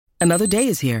Another day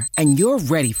is here, and you're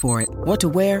ready for it. What to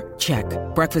wear? Check.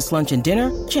 Breakfast, lunch, and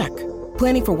dinner? Check.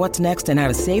 Planning for what's next and how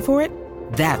to save for it?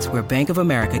 That's where Bank of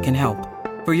America can help.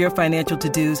 For your financial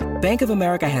to-dos, Bank of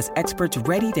America has experts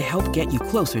ready to help get you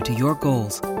closer to your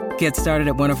goals. Get started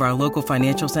at one of our local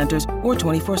financial centers or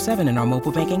 24/7 in our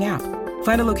mobile banking app.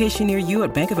 Find a location near you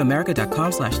at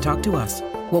bankofamerica.com/talktous.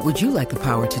 What would you like the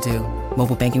power to do?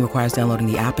 Mobile banking requires downloading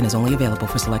the app and is only available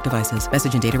for select devices.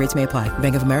 Message and data rates may apply.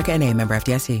 Bank of America N.A., member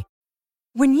FDIC.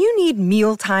 When you need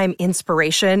mealtime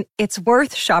inspiration, it's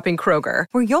worth shopping Kroger,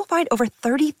 where you'll find over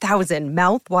 30,000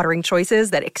 mouth-watering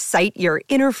choices that excite your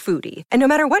inner foodie. And no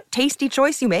matter what tasty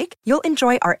choice you make, you'll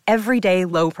enjoy our everyday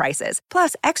low prices,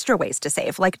 plus extra ways to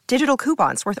save, like digital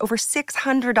coupons worth over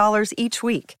 $600 each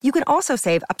week. You can also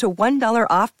save up to $1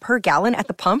 off per gallon at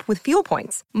the pump with fuel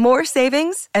points. More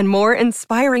savings and more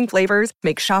inspiring flavors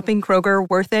make shopping Kroger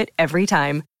worth it every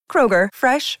time. Kroger,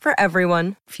 fresh for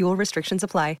everyone. Fuel restrictions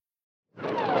apply.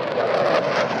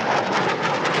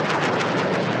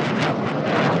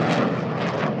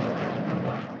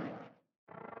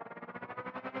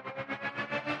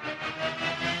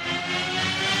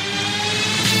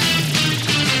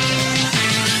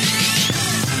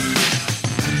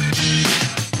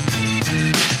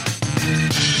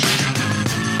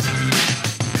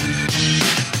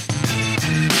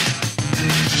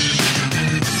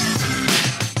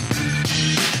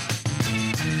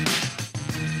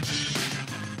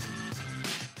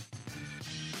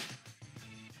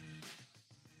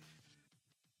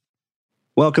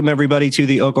 Welcome, everybody, to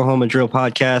the Oklahoma Drill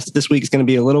Podcast. This week is going to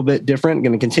be a little bit different.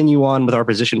 Going to continue on with our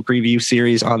position preview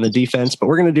series on the defense, but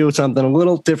we're going to do something a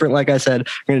little different. Like I said,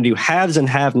 we're going to do haves and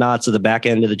have-nots of the back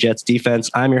end of the Jets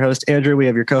defense. I'm your host, Andrew. We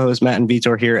have your co-host, Matt and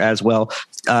Vitor, here as well.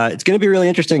 It's going to be really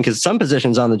interesting because some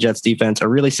positions on the Jets defense are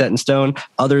really set in stone.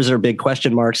 Others are big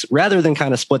question marks. Rather than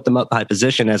kind of split them up by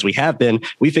position as we have been,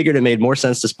 we figured it made more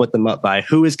sense to split them up by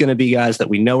who is going to be guys that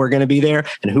we know are going to be there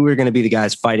and who are going to be the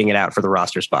guys fighting it out for the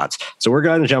roster spots. So we're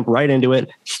going to jump right into it,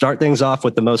 start things off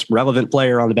with the most relevant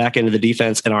player on the back end of the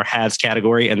defense in our haves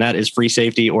category, and that is free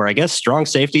safety, or I guess strong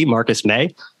safety, Marcus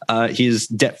Maye. His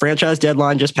franchise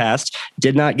deadline just passed,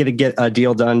 did not get a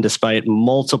deal done despite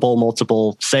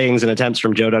multiple sayings and attempts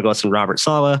from Joe Douglas and Robert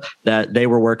Saleh that they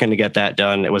were working to get that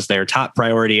done. It was their top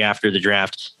priority after the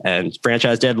draft, and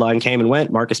franchise deadline came and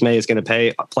went. Marcus Maye is going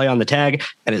to play on the tag,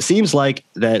 and it seems like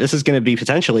that this is going to be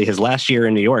potentially his last year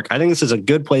in New York. I think this is a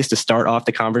good place to start off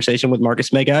the conversation with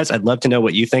Marcus Maye, guys. I'd love to know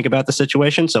what you think about the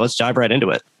situation, so let's dive right into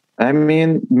it. I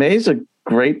mean, Maye's a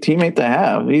great teammate to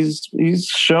have. He's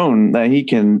shown that he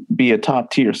can be a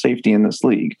top tier safety in this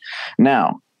league.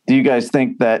 Now, do you guys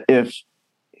think that if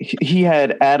he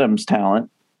had Adams'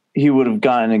 talent, he would have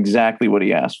gotten exactly what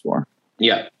he asked for?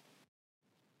 Yeah.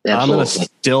 Absolutely. I'm going to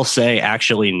still say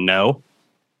actually no,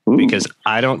 because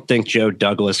I don't think Joe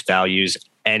Douglas values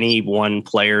any one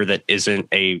player that isn't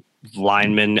a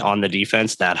lineman on the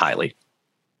defense that highly.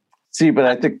 See, but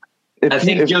I think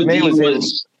Joe D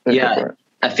was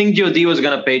I think Joe D was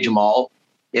going to pay Jamal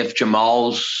if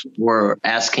Jamal's were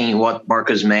asking what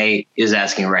Marcus Maye is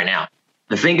asking right now.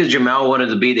 The thing is, Jamal wanted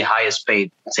to be the highest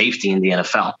paid safety in the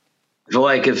NFL. I feel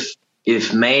like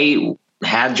if Maye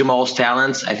had Jamal's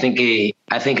talents, I think he's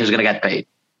going to get paid.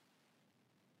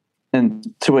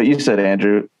 And to what you said,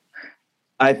 Andrew,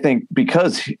 I think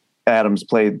because Adams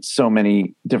played so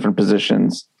many different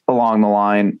positions along the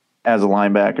line, as a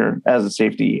linebacker, as a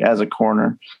safety, as a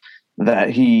corner, that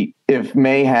if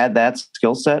Maye had that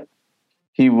skill set,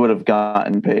 he would have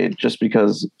gotten paid just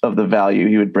because of the value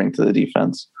he would bring to the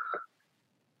defense.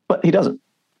 But he doesn't.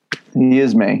 He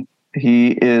is Maye.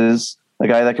 He is a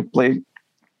guy that could play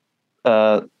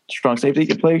strong safety. He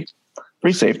could play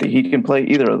free safety. He can play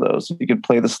either of those. He could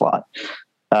play the slot.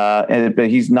 But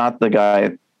he's not the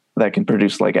guy that can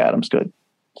produce like Adams could.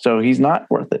 So he's not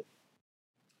worth it.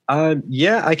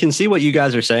 Yeah, I can see what you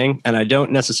guys are saying, and I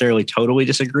don't necessarily totally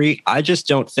disagree. I just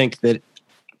don't think that,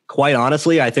 quite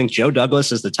honestly, I think Joe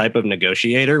Douglas is the type of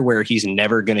negotiator where he's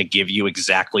never going to give you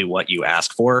exactly what you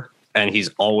ask for, and he's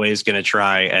always going to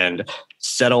try and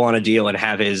settle on a deal and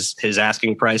have his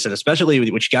asking price. And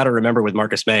especially, what you got to remember with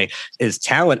Marcus Maye is,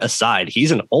 talent aside,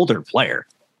 he's an older player,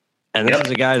 and this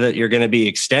is a guy that you're going to be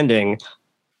extending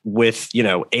with,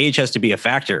 age has to be a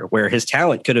factor, where his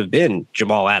talent could have been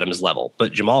Jamal Adams level,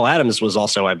 but Jamal Adams was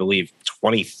also, I believe,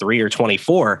 23 or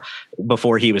 24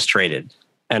 before he was traded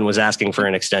and was asking for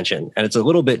an extension. And it's a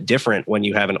little bit different when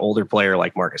you have an older player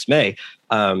like Marcus Maye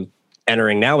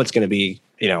entering. Now it's going to be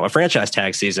a franchise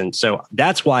tag season. So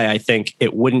that's why I think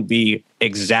it wouldn't be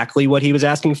exactly what he was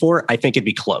asking for. I think it'd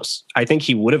be close. I think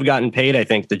he would have gotten paid. I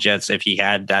think the Jets, if he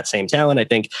had that same talent, I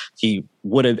think he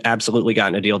would have absolutely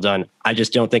gotten a deal done. I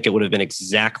just don't think it would have been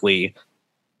exactly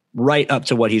right up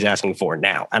to what he's asking for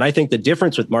now. And I think the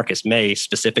difference with Marcus Maye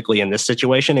specifically in this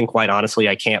situation, and quite honestly,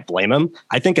 I can't blame him.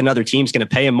 I think another team's going to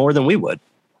pay him more than we would.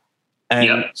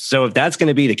 And so if that's going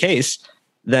to be the case,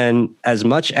 then as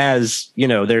much as,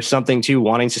 there's something to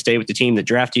wanting to stay with the team that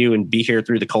draft you and be here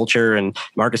through the culture. And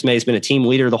Marcus Maye has been a team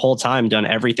leader the whole time, done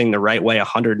everything the right way,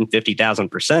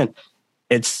 150,000%.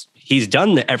 He's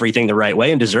done everything the right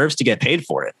way and deserves to get paid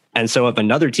for it. And so if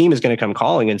another team is going to come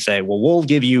calling and say, well, we'll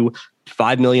give you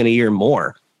 $5 million a year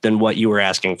more than what you were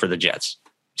asking for the Jets,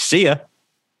 see ya.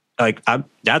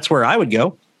 That's where I would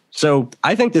go. So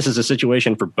I think this is a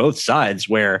situation for both sides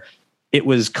where it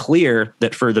was clear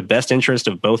that for the best interest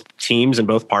of both teams and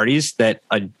both parties, that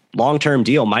a long-term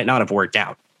deal might not have worked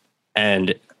out.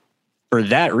 And for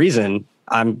that reason,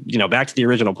 I'm, back to the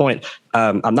original point.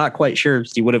 I'm not quite sure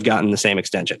he would have gotten the same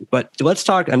extension, but let's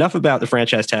talk enough about the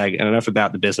franchise tag and enough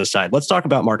about the business side. Let's talk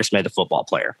about Marcus Maye, the football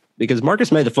player, because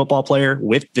Marcus Maye, the football player,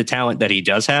 with the talent that he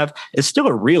does have, is still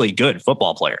a really good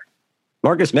football player.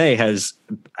 Marcus Maye has,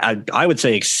 I would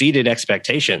say, exceeded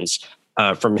expectations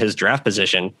from his draft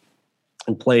position,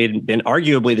 and been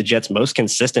arguably the Jets' most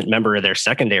consistent member of their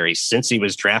secondary since he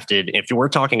was drafted. If we're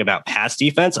talking about pass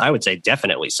defense, I would say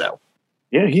definitely so.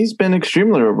 Yeah, he's been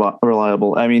extremely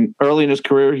reliable. I mean, early in his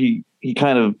career, he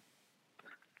kind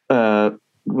of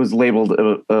was labeled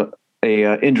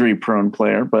a injury-prone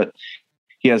player, but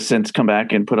he has since come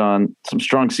back and put on some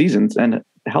strong seasons and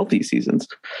healthy seasons.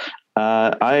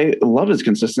 I love his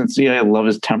consistency. I love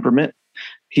his temperament.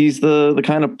 He's the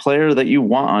kind of player that you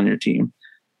want on your team.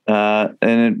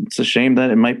 And it's a shame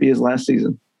that it might be his last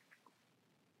season.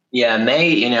 Yeah,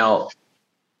 Maye,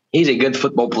 he's a good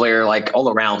football player, like all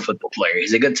around football player.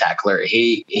 He's a good tackler.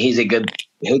 He's a good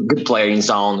player in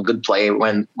zone, good player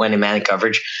when in man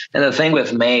coverage. And the thing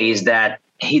with Maye is that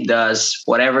he does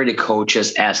whatever the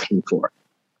coaches ask him for.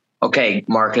 Okay,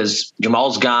 Marcus,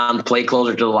 Jamal's gone, play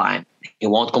closer to the line. He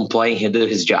won't complain. He'll do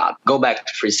his job. Go back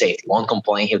to free safety. Won't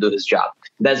complain. He'll do his job.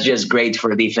 That's just great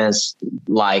for a defense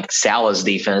like Salah's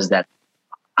defense that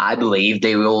I believe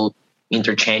they will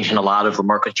interchange in a lot of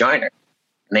Marcus Joyner.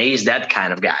 Maye is that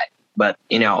kind of guy. But,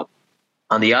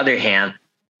 on the other hand,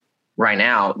 right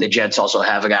now, the Jets also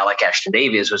have a guy like Ashton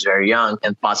Davis who's very young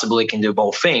and possibly can do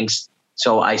both things.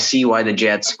 So I see why the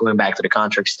Jets, going back to the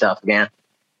contract stuff again,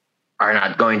 are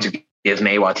not going to give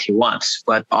Maye what he wants.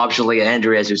 But obviously,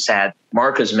 Andrew, as you said,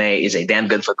 Marcus Maye is a damn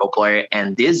good football player.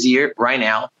 And this year, right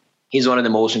now, he's one of the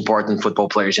most important football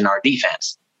players in our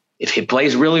defense. If he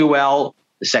plays really well,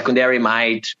 the secondary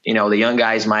might, the young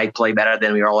guys might play better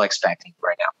than we're all expecting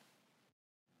right now.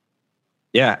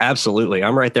 Yeah, absolutely.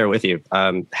 I'm right there with you.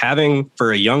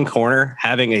 For a young corner,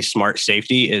 having a smart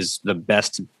safety is the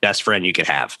best friend you could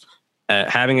have.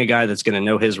 Having a guy that's going to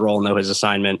know his role, know his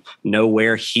assignment, know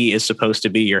where he is supposed to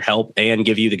be your help, and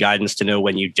give you the guidance to know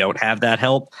when you don't have that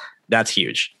help, that's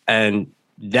huge. And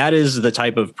that is the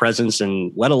type of presence,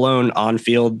 and let alone on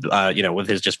field, with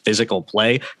his just physical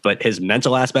play, but his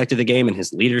mental aspect of the game and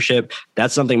his leadership,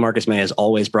 that's something Marcus Maye has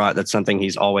always brought. That's something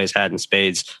he's always had in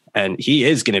spades. And he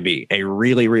is going to be a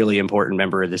really, really important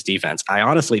member of this defense. I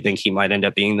honestly think he might end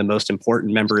up being the most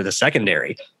important member of the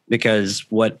secondary, because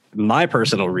what my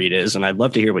personal read is, and I'd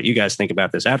love to hear what you guys think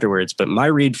about this afterwards, but my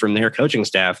read from their coaching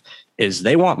staff is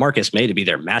they want Marcus Maye to be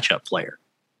their matchup player.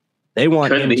 They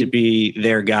want him to be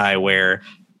their guy where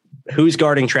who's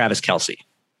guarding Travis Kelce,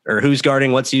 or who's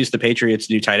guarding, let's use the Patriots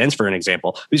new tight ends for an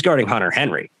example, who's guarding Hunter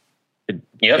Henry.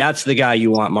 Yep. That's the guy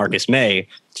you want Marcus Maye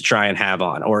to try and have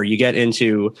on. Or you get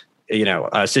into,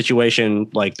 a situation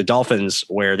like the Dolphins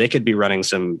where they could be running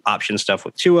some option stuff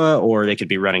with Tua, or they could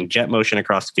be running jet motion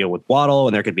across the field with Waddle,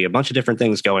 and there could be a bunch of different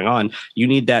things going on. You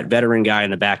need that veteran guy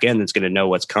in the back end that's going to know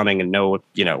what's coming and know,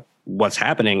 what's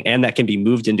happening, and that can be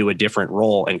moved into a different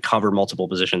role and cover multiple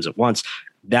positions at once.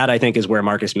 That, I think, is where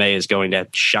Marcus Maye is going to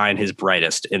shine his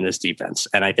brightest in this defense.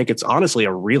 And I think it's honestly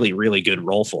a really, really good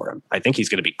role for him. I think he's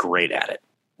going to be great at it.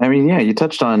 I mean, yeah, you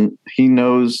touched on, he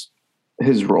knows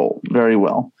his role very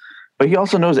well, but he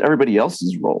also knows everybody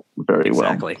else's role very well.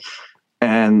 Exactly.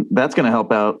 And that's going to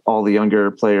help out all the younger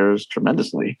players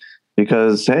tremendously,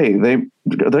 because, hey, they're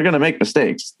going to make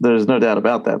mistakes. There's no doubt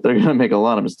about that. They're going to make a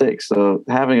lot of mistakes. So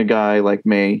having a guy like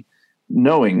Maye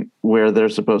knowing where they're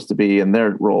supposed to be in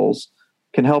their roles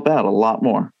can help out a lot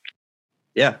more.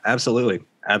 Yeah, absolutely.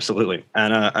 Absolutely.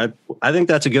 And I think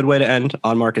that's a good way to end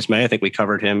on Marcus Maye. I think we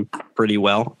covered him pretty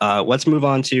well. Let's move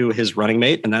on to his running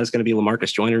mate, and that is going to be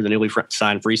Lamarcus Joyner, the newly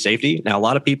signed free safety. Now, a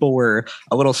lot of people were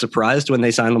a little surprised when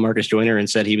they signed Lamarcus Joyner and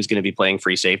said he was going to be playing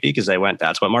free safety because they went,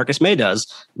 that's what Marcus Maye does.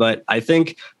 But I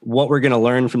think what we're going to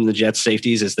learn from the Jets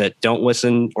safeties is that don't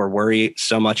listen or worry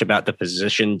so much about the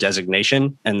position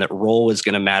designation, and that role is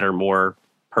going to matter more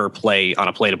per play on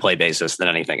a play-to-play basis than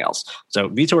anything else. So,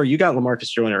 Vitor, you got Lamarcus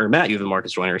Joyner, or Matt, you have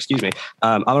Lamarcus Joyner, excuse me.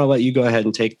 I'm going to let you go ahead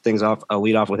and take things off,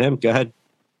 lead off with him. Go ahead.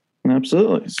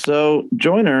 Absolutely. So,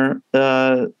 Joyner,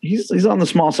 he's on the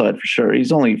small side for sure.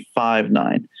 He's only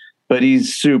 5'9", but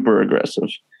he's super aggressive.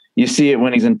 You see it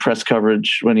when he's in press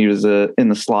coverage, when he was in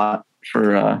the slot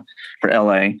for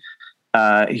LA.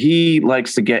 He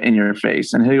likes to get in your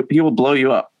face, and he will blow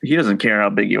you up. He doesn't care how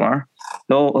big you are.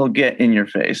 He'll get in your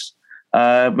face.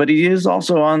 But he is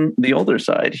also on the older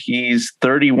side. He's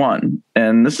 31,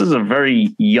 and this is a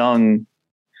very young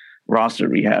roster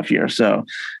we have here. So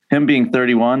him being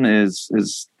 31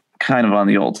 is kind of on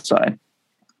the old side.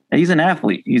 He's an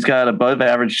athlete. He's got above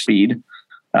average speed.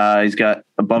 He's got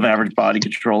above average body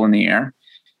control in the air.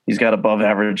 He's got above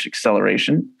average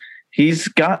acceleration. He's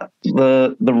got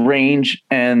the range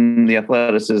and the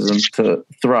athleticism to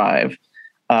thrive.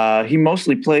 He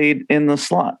mostly played in the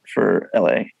slot for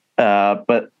LA.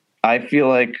 But I feel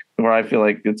like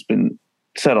it's been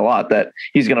said a lot that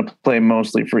he's going to play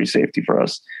mostly free safety for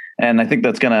us. And I think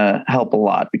that's going to help a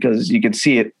lot because you could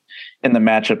see it in the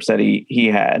matchups that he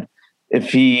had.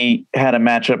 If he had a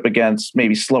matchup against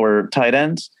maybe slower tight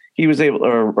ends, he was able,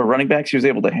 or running backs, he was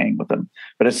able to hang with them.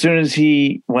 But as soon as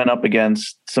he went up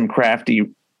against some crafty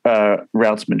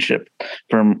routsmanship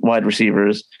from wide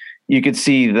receivers, you could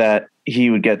see that he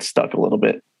would get stuck a little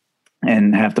bit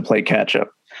and have to play catch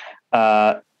up.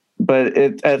 But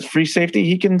as free safety,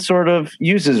 he can sort of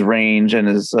use his range and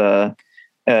his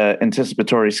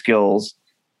anticipatory skills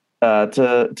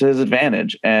to his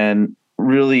advantage and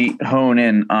really hone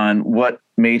in on what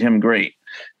made him great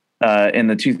in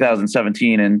the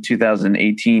 2017 and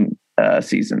 2018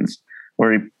 seasons,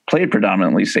 where he played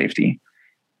predominantly safety.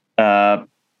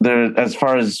 As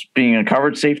far as being a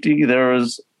coverage safety, there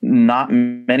was not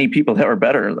many people that were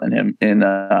better than him in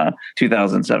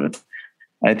 2007.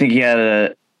 I think he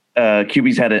had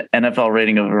QBs had an NFL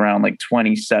rating of around like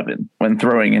 27 when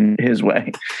throwing in his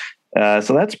way.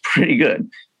 So that's pretty good.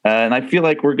 And I feel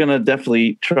like we're going to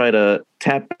definitely try to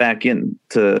tap back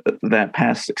into that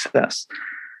past success.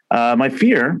 My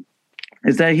fear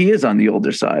is that he is on the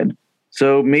older side.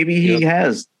 So maybe he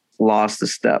has lost a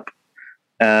step.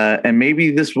 And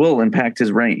maybe this will impact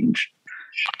his range.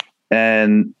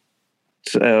 And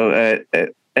so,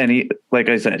 and he, like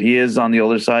I said, he is on the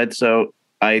older side. So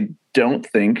I don't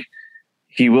think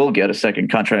he will get a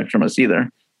second contract from us either.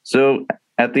 So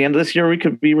at the end of this year, we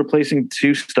could be replacing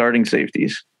 2 starting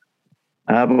safeties.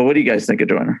 But what do you guys think of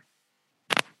Joyner?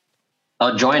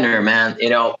 Joyner, man,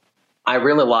 I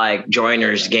really like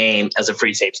Joyner's game as a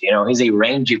free safety. He's a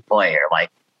rangy player. Like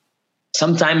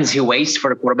sometimes he waits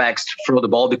for the quarterbacks to throw the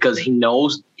ball because he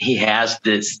knows he has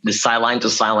the sideline to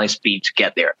sideline speed to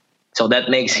get there. So that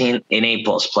makes him an A+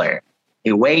 player.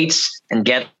 He waits and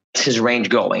gets his range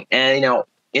going. And,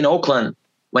 in Oakland,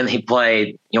 when he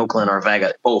played in Oakland or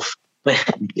Vegas, both,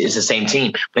 it's the same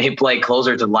team. When he played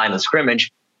closer to the line of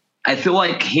scrimmage, I feel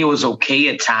like he was okay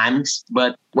at times,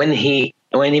 but when he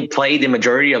played the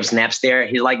majority of snaps there,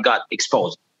 he got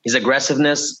exposed. His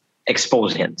aggressiveness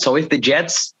exposed him. So if the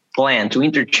Jets plan to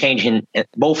interchange him,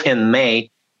 both him and Maye,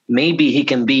 maybe he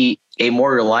can be a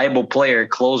more reliable player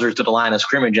closer to the line of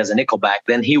scrimmage as a nickelback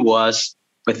than he was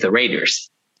with the Raiders,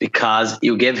 because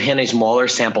you give him a smaller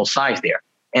sample size there.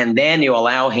 And then you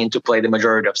allow him to play the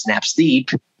majority of snaps deep.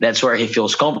 That's where he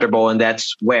feels comfortable, and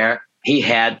that's where he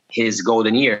had his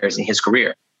golden years in his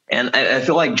career. And I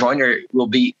feel like Joyner will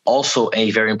be also a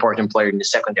very important player in the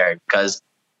secondary because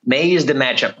Maye is the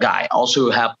matchup guy, also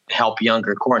help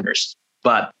younger corners.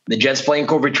 But the Jets playing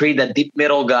cover 3, that deep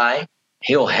middle guy,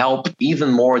 he'll help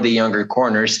even more the younger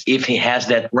corners if he has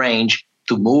that range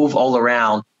to move all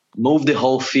around, move the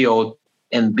whole field,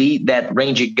 and be that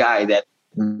rangy guy that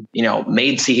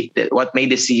what made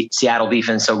the Seattle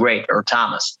defense so great, or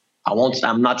Thomas.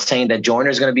 I'm not saying that Joyner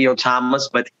is going to be Earl Thomas,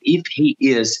 but if he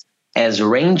is as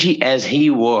rangy as he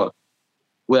was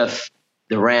with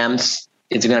the Rams,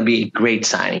 it's going to be a great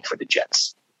signing for the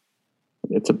Jets.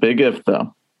 It's a big if,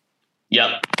 though.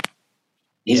 Yep.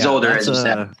 He's older, as you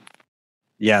said.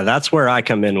 Yeah, that's where I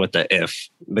come in with the if,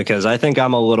 because I think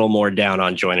I'm a little more down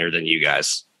on Joyner than you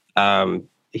guys.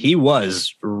 He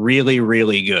was really,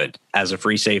 really good as a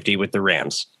free safety with the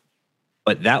Rams,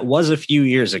 but that was a few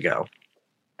years ago.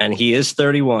 And he is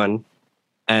 31,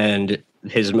 and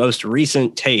his most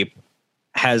recent tape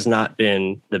has not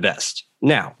been the best.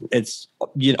 Now, it's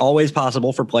always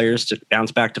possible for players to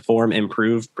bounce back to form,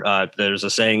 improve. There's a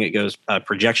saying, it goes,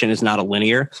 projection is not a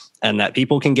linear, and that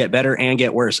people can get better and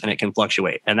get worse, and it can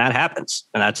fluctuate. And that happens.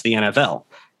 And that's the NFL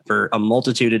for a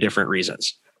multitude of different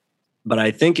reasons. But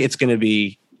I think it's going to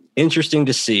be interesting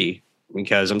to see,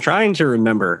 because I'm trying to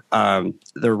remember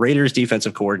the Raiders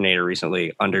defensive coordinator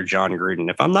recently under John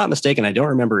Gruden. If I'm not mistaken, I don't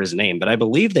remember his name, but I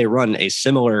believe they run a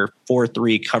similar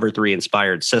 4-3 cover 3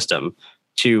 inspired system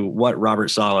to what Robert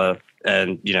Saleh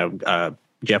and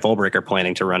Jeff Ulbrich are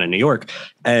planning to run in New York.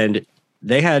 And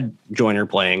they had Joyner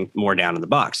playing more down in the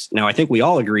box. Now, I think we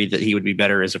all agreed that he would be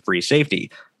better as a free safety.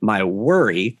 My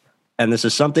worry, and this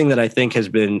is something that I think has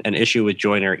been an issue with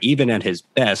Joyner, even at his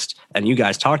best, and you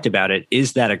guys talked about it,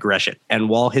 is that aggression. And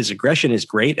while his aggression is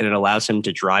great and it allows him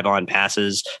to drive on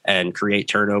passes and create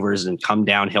turnovers and come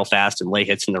downhill fast and lay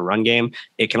hits in the run game,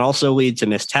 it can also lead to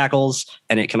missed tackles,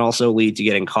 and it can also lead to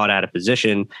getting caught out of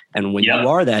position. And when you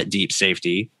are that deep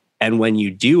safety, and when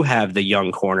you do have the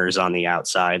young corners on the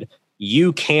outside,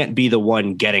 you can't be the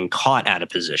one getting caught out of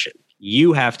position.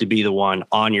 You have to be the one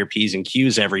on your P's and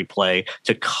Q's every play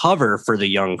to cover for the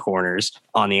young corners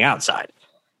on the outside.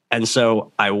 And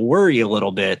so I worry a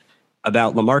little bit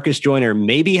about LaMarcus Joyner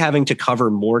maybe having to cover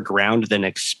more ground than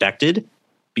expected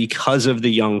because of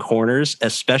the young corners,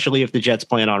 especially if the Jets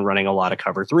plan on running a lot of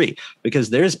cover 3,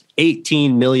 because there's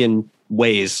 18 million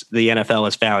ways the NFL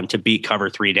has found to beat cover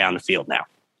 3 down the field now.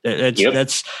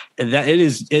 It's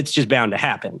just bound to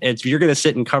happen. You're going to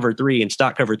sit in cover 3 and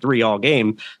stock cover 3 all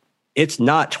game. It's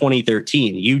not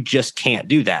 2013. You just can't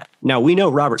do that. Now, we know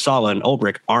Robert Saleh and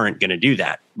Ulbrich aren't going to do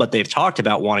that, but they've talked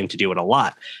about wanting to do it a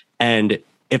lot. And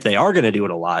if they are going to do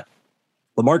it a lot,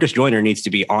 LaMarcus Joyner needs to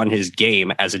be on his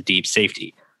game as a deep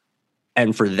safety.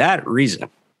 And for that reason,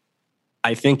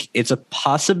 I think it's a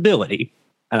possibility,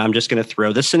 and I'm just going to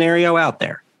throw this scenario out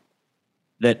there,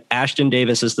 that Ashtyn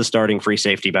Davis is the starting free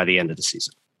safety by the end of the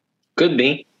season. Could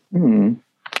be.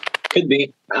 Could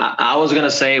be. I was going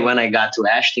to say when I got to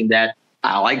Ashtyn that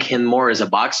I like him more as a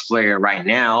box player right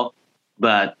now,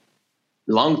 but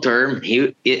long term,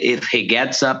 if he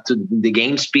gets up to the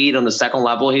game speed on the second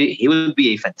level, he would be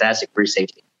a fantastic free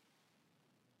safety.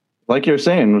 Like you're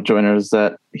saying with Joyner, is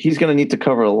that he's going to need to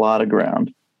cover a lot of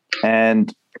ground.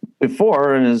 And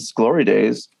before, in his glory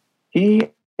days, he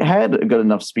had a good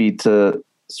enough speed to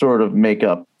sort of make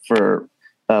up for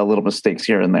little mistakes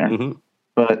here and there. Mm-hmm.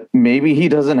 But maybe he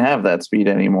doesn't have that speed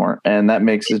anymore, and that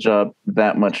makes his job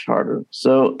that much harder.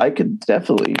 So I could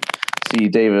definitely see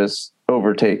Davis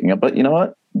overtaking it. But you know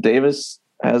what? Davis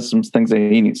has some things that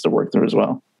he needs to work through as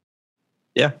well.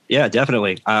 Yeah,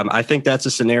 definitely. I think that's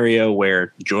a scenario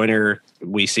where Joyner,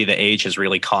 we see the age has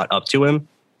really caught up to him,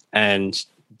 and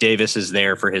Davis is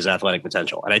there for his athletic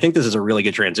potential. And I think this is a really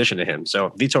good transition to him. So,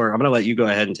 Vitor, I'm going to let you go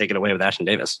ahead and take it away with Ashtyn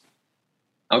Davis.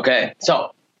 Okay,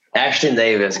 so Ashtyn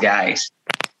Davis, guys,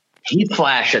 he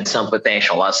flashed some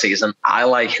potential last season. I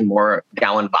like him more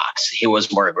down in box. He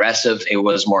was more aggressive. He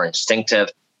was more instinctive.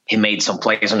 He made some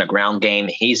plays on the ground game.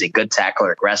 He's a good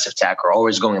tackler, aggressive tackler,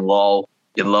 always going low,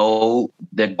 below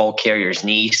the ball carrier's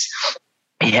knees.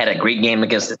 He had a great game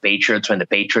against the Patriots when the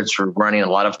Patriots were running a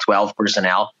lot of 12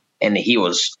 personnel, and he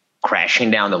was crashing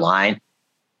down the line.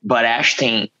 But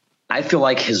Ashtyn, I feel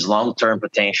like his long-term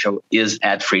potential is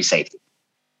at free safety.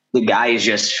 The guy is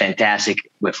just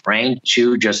fantastic with range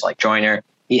too, just like Joyner.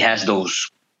 He has those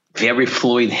very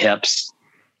fluid hips.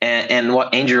 And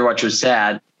what Andrew, what you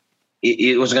said,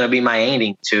 it was going to be my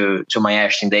ending to my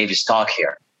Ashtyn Davis talk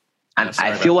here.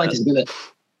 I feel like he's going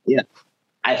to,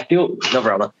 no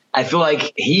problem. I feel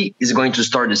like he is going to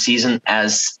start the season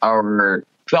as our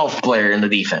 12th player in the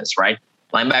defense, right?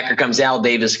 Linebacker comes out,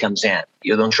 Davis comes in.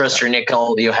 You don't trust your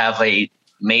nickel. You have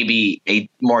maybe a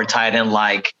more tight end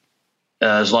like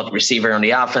slot receiver on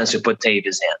the offense, you put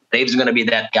Davis in. Davis is going to be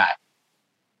that guy.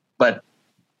 But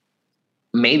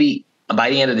maybe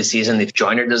by the end of the season, if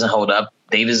Joyner doesn't hold up,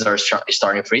 Davis is our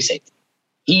starting free safety.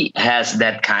 He has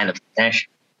that kind of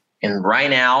potential. And right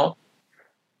now,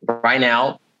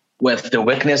 with the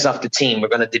weakness of the team, we're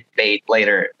going to debate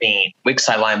later being weak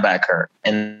side linebacker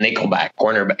and nickelback,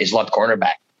 slot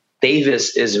cornerback.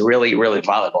 Davis is really, really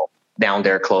valuable down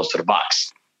there close to the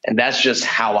box. And that's just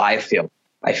how I feel.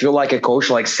 I feel like a coach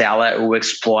like Saleh will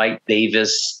exploit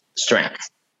Davis'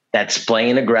 strength. That's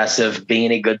playing aggressive,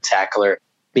 being a good tackler,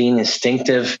 being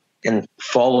instinctive, and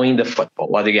following the football.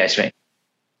 What do you guys think?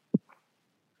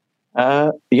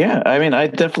 Yeah, I mean, I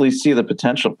definitely see the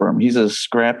potential for him. He's a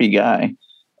scrappy guy.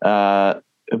 He's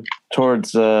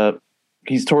towards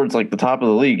like the top of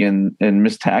the league in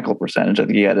missed tackle percentage. I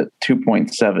think he had a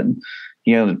 2.7.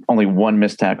 He had only one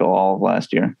missed tackle all of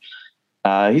last year.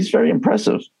 He's very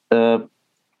impressive.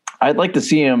 I'd like to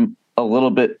see him a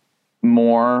little bit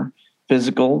more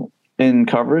physical in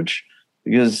coverage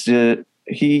because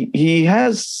he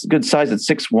has good size at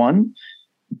 6'1",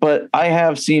 but I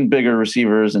have seen bigger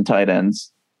receivers and tight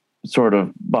ends sort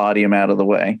of body him out of the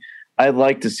way. I'd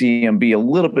like to see him be a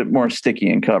little bit more sticky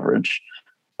in coverage.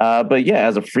 But yeah,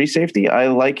 as a free safety, I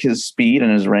like his speed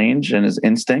and his range and his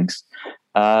instincts.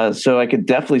 So I could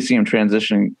definitely see him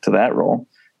transitioning to that role.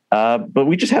 But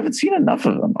we just haven't seen enough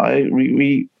of him.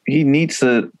 He needs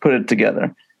to put it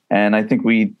together. And I think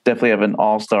we definitely have an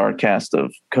all-star cast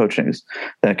of coaches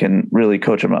that can really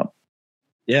coach him up.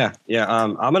 Yeah.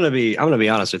 I'm gonna be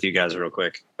honest with you guys real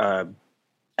quick.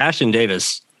 Ashton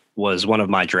Davis was one of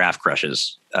my draft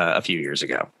crushes a few years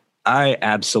ago. I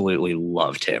absolutely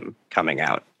loved him coming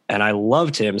out, and I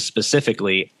loved him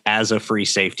specifically as a free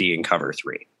safety in cover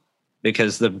 3,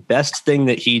 because the best thing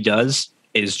that he does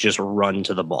is just run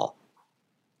to the ball.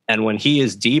 And when he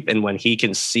is deep and when he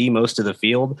can see most of the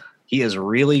field, he has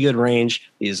really good range.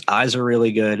 His eyes are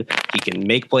really good. He can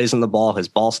make plays on the ball. His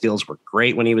ball skills were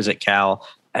great when he was at Cal.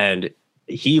 And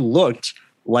he looked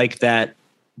like that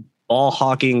ball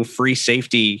hawking free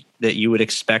safety that you would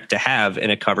expect to have in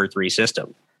a cover 3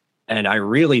 system. And I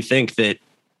really think that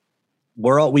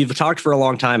we've talked for a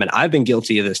long time, and I've been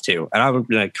guilty of this too. And I'm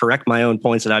going to correct my own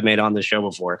points that I've made on this show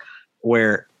before,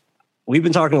 where we've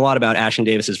been talking a lot about Ashton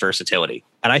Davis's versatility.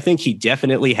 And I think he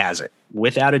definitely has it.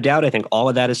 Without a doubt, I think all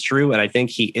of that is true. And I think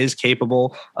he is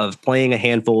capable of playing a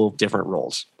handful of different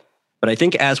roles. But I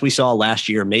think as we saw last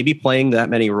year, maybe playing that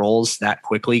many roles that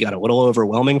quickly got a little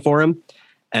overwhelming for him,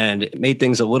 and it made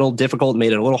things a little difficult,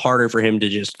 made it a little harder for him to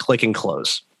just click and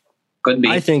close. Could be.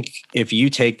 I think if you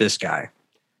take this guy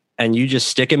and you just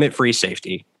stick him at free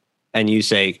safety and you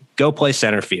say, go play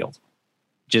center field,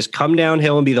 just come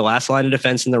downhill and be the last line of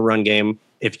defense in the run game.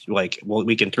 If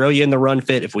we can throw you in the run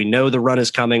fit if we know the run is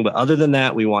coming. But other than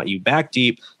that, we want you back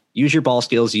deep, use your ball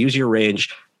skills, use your range,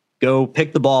 go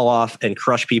pick the ball off and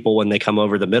crush people when they come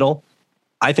over the middle.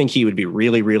 I think he would be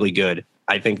really, really good.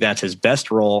 I think that's his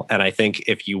best role. And I think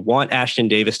if you want Ashton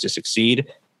Davis to succeed,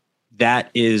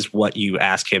 that is what you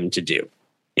ask him to do.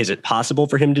 Is it possible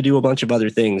for him to do a bunch of other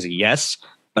things? Yes.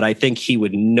 But I think he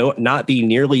would not be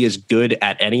nearly as good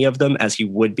at any of them as he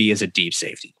would be as a deep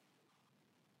safety.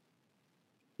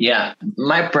 Yeah.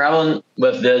 My problem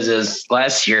with this is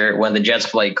last year when the Jets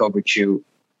played cover 2,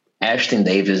 Ashton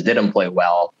Davis didn't play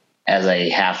well as a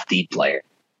half deep player.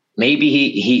 Maybe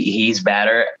he's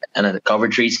better in a cover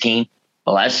 3 scheme.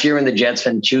 But last year when the Jets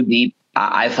went too deep,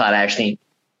 I thought Ashton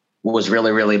was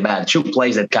really, really bad. 2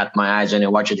 plays that caught my eyes when I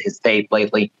watched his tape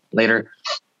later.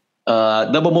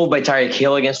 Double move by Tyreek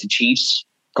Hill against the Chiefs.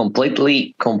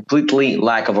 Completely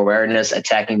lack of awareness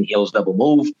attacking Hill's double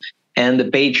move. And the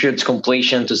Patriots'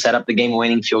 completion to set up the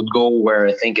game-winning field goal, where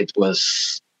I think it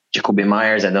was Jacoby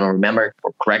Myers, I don't remember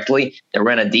correctly. They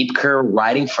ran a deep curve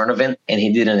right in front of him, and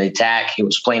he did an attack. He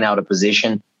was playing out of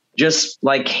position. Just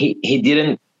like he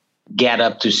didn't get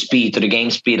up to the game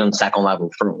speed on second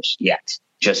level throws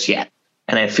just yet.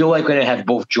 And I feel like when you have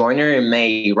both Joyner and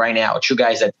May right now, 2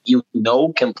 guys that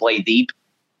can play deep,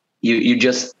 you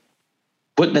just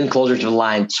put them closer to the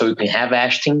line so you can have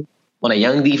Ashton on a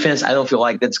young defense. I don't feel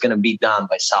like that's going to be done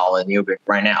by Saleh and Neubig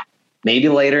right now. Maybe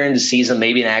later in the season,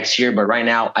 maybe next year, but right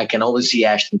now I can only see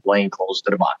Ashton playing close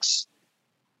to the box.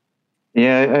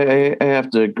 Yeah, I have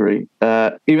to agree.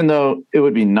 Even though it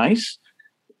would be nice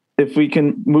if we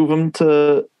can move him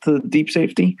to deep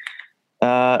safety.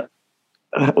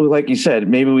 Like you said,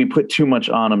 maybe we put too much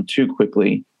on him too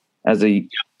quickly as a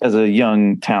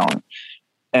young talent.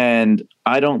 And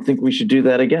I don't think we should do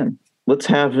that again. Let's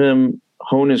have him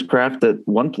hone his craft at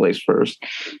one place first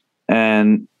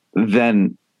and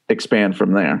then expand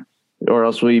from there. Or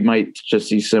else we might just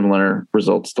see similar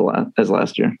results as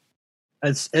last year.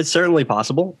 It's certainly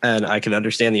possible, and I can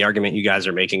understand the argument you guys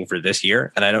are making for this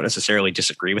year, and I don't necessarily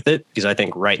disagree with it, because I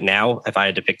think right now, if I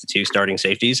had to pick the 2 starting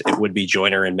safeties, it would be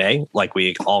Joyner and May, like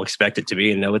we all expect it to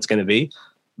be and know it's going to be.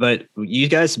 But you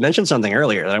guys mentioned something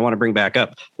earlier that I want to bring back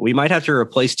up. We might have to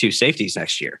replace 2 safeties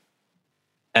next year.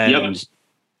 And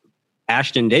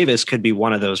Ashton Davis could be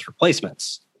one of those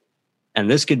replacements. And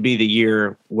this could be the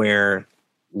year where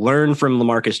learn from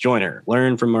LaMarcus Joyner,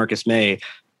 learn from Marcus May.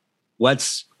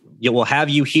 We'll have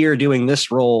you here doing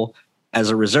this role as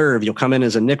a reserve. You'll come in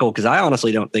as a nickel, because I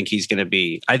honestly don't think he's going to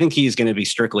be. I think he's going to be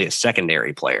strictly a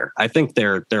secondary player. I think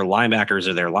their linebackers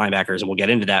are their linebackers, and we'll get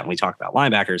into that when we talk about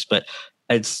linebackers. But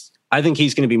I think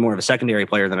he's going to be more of a secondary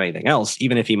player than anything else,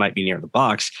 even if he might be near the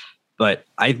box. But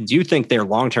I do think their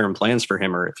long-term plans for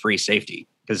him are at free safety,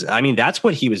 Because, I mean, that's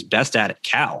what he was best at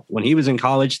Cal. When he was in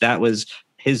college, that was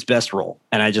his best role.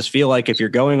 And I just feel like if you're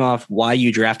going off why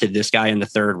you drafted this guy in the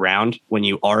 3rd round when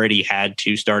you already had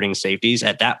 2 starting safeties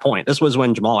at that point, this was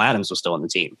when Jamal Adams was still on the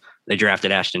team. They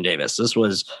drafted Ashton Davis. This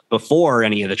was before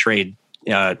any of the trade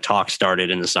talk started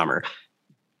in the summer.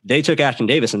 They took Ashton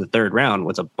Davis in the 3rd round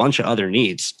with a bunch of other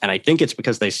needs. And I think it's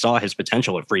because they saw his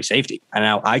potential at free safety. And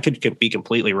now I could be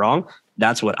completely wrong.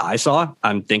 That's what I saw.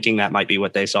 I'm thinking that might be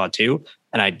what they saw too.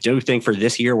 And I do think for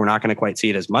this year, we're not going to quite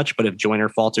see it as much, but if Joyner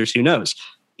falters, who knows?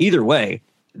 Either way,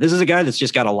 this is a guy that's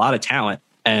just got a lot of talent,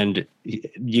 and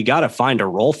you got to find a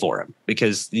role for him,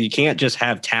 because you can't just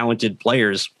have talented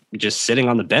players just sitting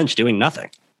on the bench doing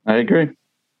nothing. I agree.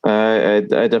 I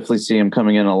definitely see him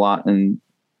coming in a lot in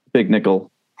big nickel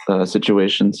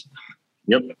situations.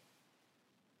 Yep.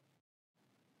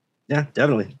 Yeah,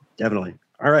 definitely.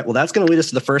 All right. Well, that's going to lead us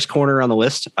to the first corner on the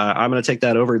list. I'm going to take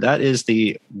that over. That is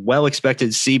the well-expected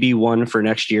CB1 for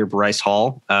next year. Bryce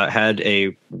Hall had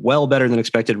a well better than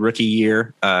expected rookie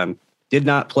year. Did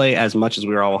not play as much as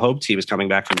we were all hoped. He was coming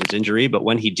back from his injury, but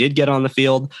when he did get on the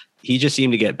field, he just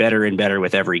seemed to get better and better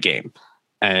with every game.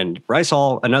 And Bryce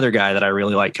Hall, another guy that I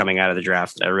really like coming out of the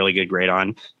draft, a really good grade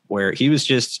on, where he was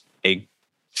just a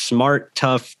smart,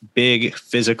 tough, big,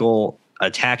 physical,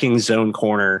 attacking zone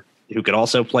corner who could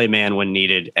also play man when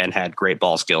needed and had great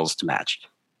ball skills to match.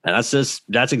 And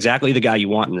that's exactly the guy you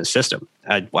want in this system.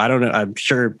 I don't know. I'm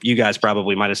sure you guys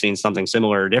probably might have seen something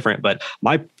similar or different, but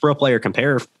my pro player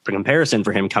comparison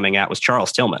for him coming out was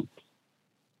Charles Tillman.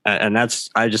 And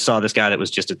I just saw this guy that was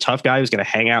just a tough guy who's going to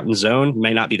hang out in zone,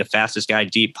 may not be the fastest guy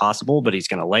deep possible, but he's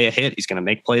going to lay a hit. He's going to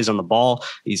make plays on the ball.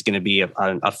 He's going to be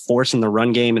a force in the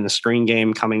run game and the screen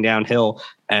game coming downhill,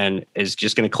 and is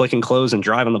just going to click and close and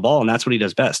drive on the ball. And that's what he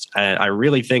does best. I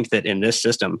really think that in this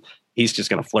system, he's just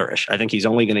going to flourish. I think he's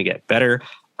only going to get better.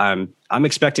 I'm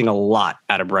expecting a lot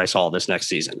out of Bryce Hall this next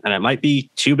season, and it might be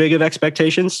too big of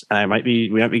expectations. We might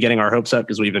be getting our hopes up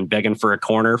because we've been begging for a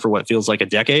corner for what feels like a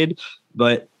decade.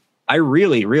 But I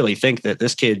really, really think that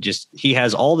this kid he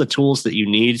has all the tools that you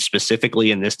need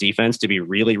specifically in this defense to be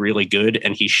really, really good.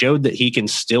 And he showed that he can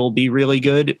still be really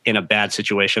good in a bad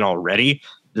situation already.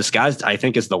 The sky's, I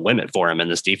think, is the limit for him in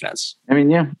this defense. I mean,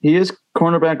 yeah, he is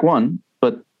cornerback 1,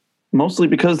 but mostly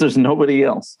because there's nobody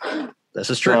else. This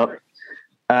is true.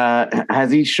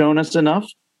 Has he shown us enough?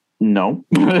 No,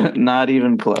 not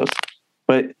even close.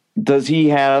 But does he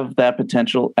have that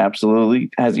potential? Absolutely.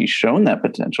 Has he shown that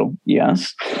potential?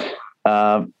 Yes.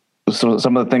 So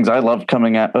some of the things I loved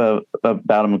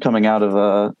about him coming out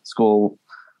of school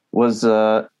was,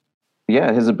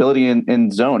 his ability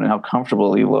in zone and how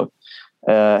comfortable he looked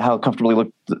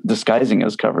disguising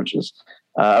his coverages.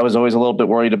 I was always a little bit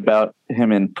worried about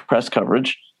him in press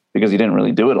coverage because he didn't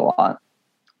really do it a lot,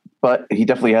 but he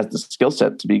definitely has the skill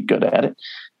set to be good at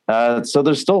it. So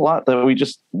there's still a lot that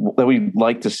we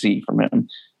like to see from him.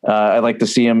 I like to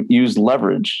see him use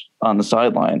leverage on the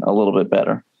sideline a little bit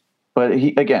better. But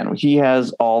he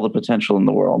has all the potential in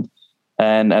the world.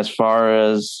 And as far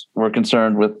as we're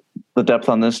concerned with the depth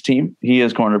on this team, he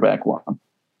is cornerback 1.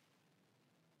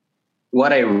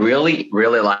 What I really,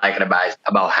 really like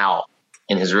about Hal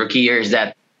in his rookie year is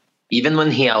that even when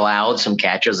he allowed some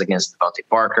catches against Devontae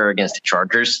Parker, against the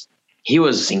Chargers, he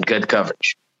was in good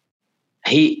coverage.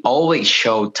 He always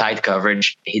showed tight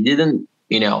coverage. He didn't,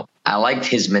 I liked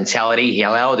his mentality. He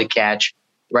allowed the catch.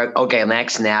 Right. Okay.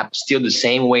 Next snap, still the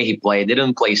same way he played.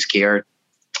 Didn't play scared,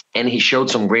 and he showed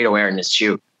some great awareness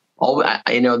too.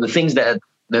 The things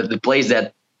the plays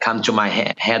that come to my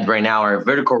head right now are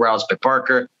vertical routes by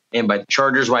Parker and by the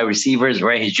Chargers wide receivers.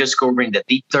 Right, he's just covering the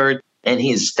deep third, and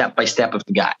he's step by step of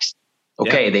the guys.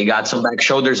 Okay, They got some back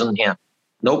shoulders on him.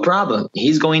 No problem.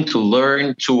 He's going to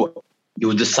learn to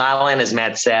use the sideline, as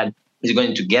Matt said. He's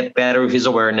going to get better with his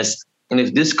awareness, and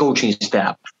if this coaching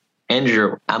staff,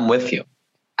 Andrew, I'm with you.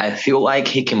 I feel like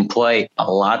he can play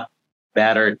a lot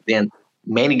better than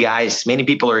many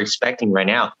people are expecting right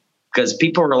now, because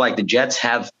people are like, the Jets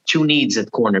have 2 needs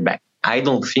at cornerback. I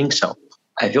don't think so.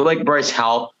 I feel like Bryce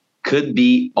Hall could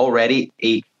be already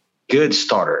a good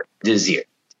starter this year.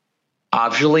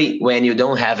 Obviously, when you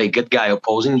don't have a good guy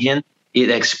opposing him, it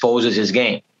exposes his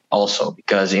game also,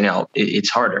 because, it's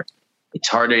harder. It's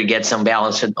harder to get some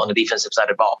balance on the defensive side of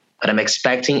the ball. But I'm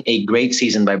expecting a great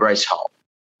season by Bryce Hall.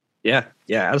 Yeah,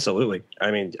 absolutely.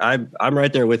 I mean, I'm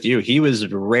right there with you. He was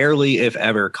rarely, if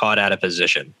ever, caught out of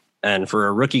position. And for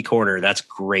a rookie corner, that's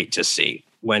great to see.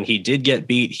 When he did get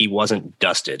beat, he wasn't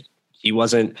dusted.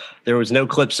 There was no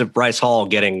clips of Bryce Hall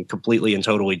getting completely and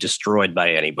totally destroyed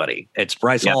by anybody. It's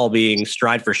Bryce Hall being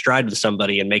stride for stride with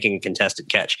somebody and making a contested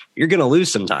catch. You're going to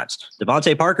lose sometimes.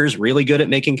 Devontae Parker's really good at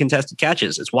making contested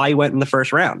catches. It's why he went in the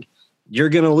first round. You're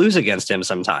going to lose against him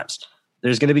sometimes.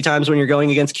 There's going to be times when you're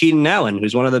going against Keenan Allen,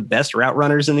 who's one of the best route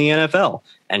runners in the NFL,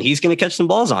 and he's going to catch some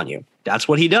balls on you. That's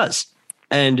what he does.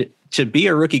 And to be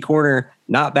a rookie corner,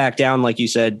 not back down, like you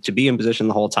said, to be in position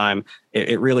the whole time,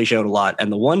 it really showed a lot.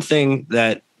 And the one thing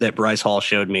that Bryce Hall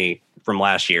showed me from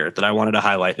last year that I wanted to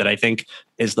highlight that I think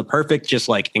is the perfect, just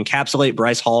like encapsulate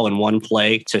Bryce Hall in one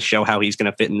play to show how he's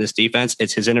going to fit in this defense,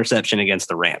 it's his interception against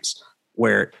the Rams,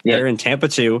 where they're in Tampa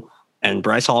 2 and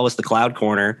Bryce Hall was the cloud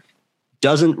corner,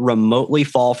 doesn't remotely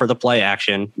fall for the play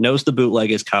action, knows the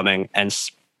bootleg is coming, and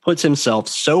puts himself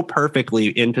so perfectly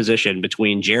in position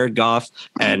between Jared Goff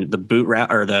and the boot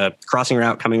route or the crossing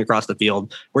route coming across the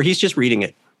field where he's just reading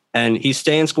it and he's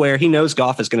staying square. He knows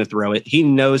Goff is going to throw it. He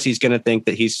knows he's going to think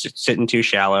that he's sitting too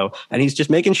shallow, and he's just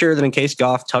making sure that in case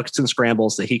Goff tucks and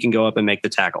scrambles that he can go up and make the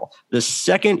tackle. The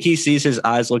second he sees his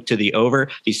eyes look to the over,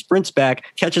 he sprints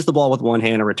back, catches the ball with one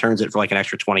hand and returns it for like an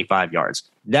extra 25 yards.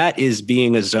 That is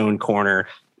being a zone corner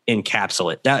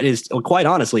encapsulate. That is, quite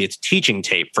honestly, it's teaching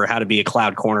tape for how to be a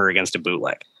cloud corner against a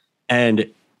bootleg.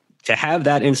 And to have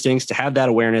that instincts, to have that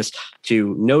awareness,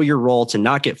 to know your role, to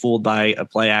not get fooled by a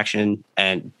play action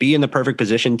and be in the perfect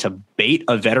position to bait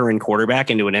a veteran quarterback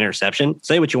into an interception.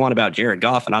 Say what you want about Jared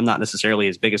Goff, and I'm not necessarily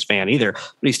his biggest fan either, but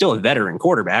he's still a veteran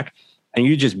quarterback, and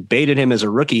you just baited him as a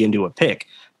rookie into a pick.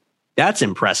 That's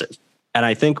impressive. And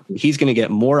I think he's going to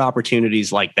get more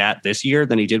opportunities like that this year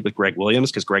than he did with Greg Williams,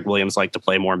 because Greg Williams liked to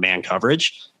play more man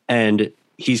coverage, and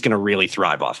he's going to really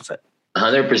thrive off of it.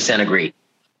 100% agree.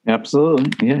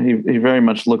 Absolutely. Yeah, he very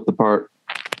much looked the part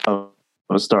of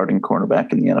a starting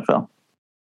cornerback in the NFL.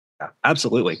 Yeah,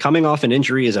 absolutely. Coming off an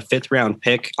injury as a 5th-round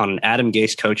pick on an Adam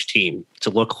Gase coach team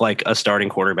to look like a starting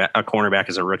cornerback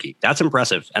as a rookie. That's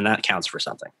impressive, and that counts for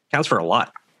something. Counts for a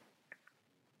lot.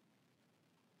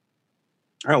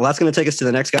 All right, well, that's going to take us to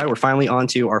the next guy. We're finally on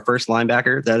to our first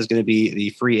linebacker. That is going to be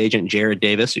the free agent Jared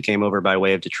Davis, who came over by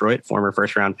way of Detroit, former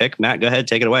first-round pick. Matt, go ahead.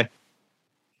 Take it away.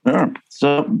 Sure.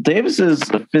 So Davis is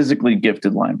a physically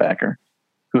gifted linebacker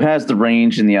who has the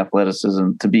range and the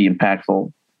athleticism to be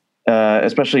impactful,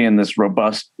 especially in this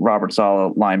robust Robert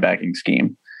Saleh linebacking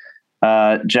scheme.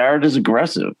 Jared is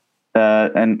aggressive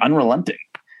and unrelenting,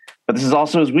 but this is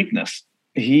also his weakness.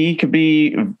 He could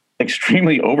be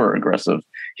extremely over-aggressive.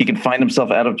 He can find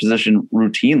himself out of position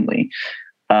routinely.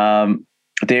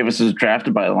 Davis is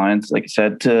drafted by the Lions, like I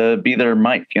said, to be their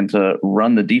Mike and to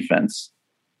run the defense.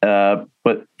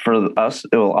 But for us,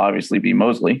 it will obviously be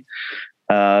Mosley.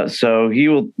 So he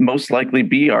will most likely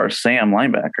be our Sam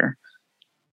linebacker.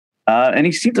 And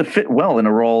he seemed to fit well in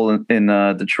a role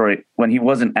in Detroit when he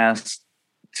wasn't asked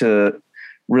to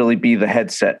really be the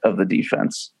headset of the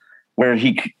defense, where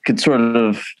he could sort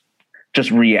of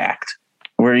just react,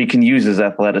 where he can use his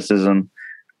athleticism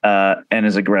and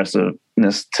his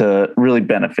aggressiveness to really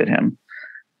benefit him.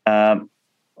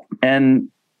 And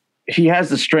he has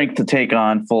the strength to take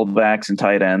on fullbacks and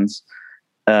tight ends.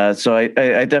 So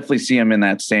I definitely see him in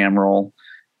that Sam role.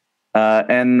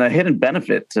 And the hidden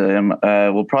benefit to him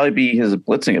will probably be his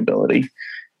blitzing ability.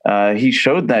 He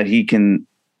showed that he can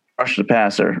rush the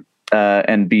passer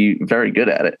and be very good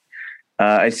at it.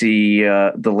 I see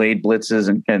delayed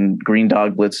blitzes and green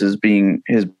dog blitzes being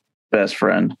his best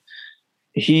friend.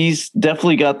 He's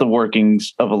definitely got the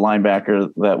workings of a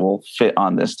linebacker that will fit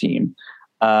on this team.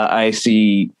 I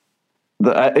see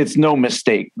it's no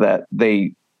mistake that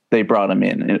they brought him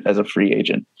in as a free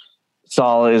agent.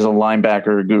 Saleh is a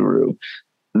linebacker guru.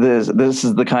 This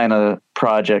is the kind of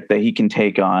project that he can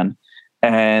take on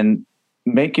and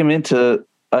make him into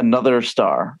another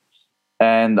star.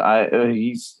 And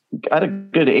he's at a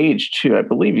good age too. I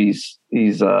believe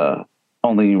he's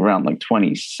only around like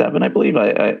 27. I believe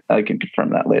I can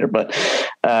confirm that later. But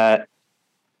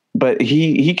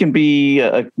he can be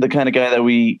the kind of guy that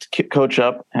we coach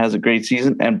up, has a great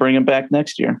season, and bring him back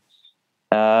next year.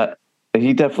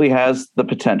 He definitely has the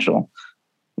potential.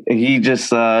 He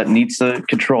just needs to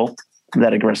control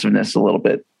that aggressiveness a little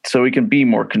bit so he can be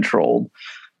more controlled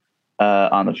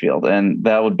on the field, and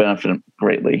that would benefit him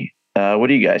greatly. What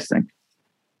do you guys think?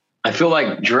 I feel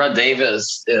like Jared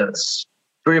Davis is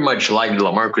pretty much like the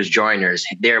LaMarcus Joyners.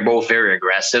 They're both very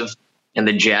aggressive, and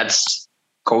the Jets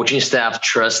coaching staff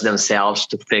trust themselves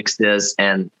to fix this,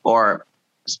 or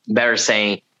better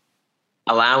saying,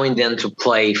 allowing them to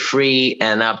play free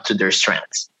and up to their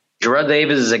strengths. Jared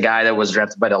Davis is a guy that was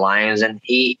drafted by the Lions, and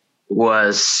he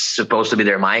was supposed to be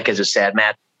their Mike, as you said,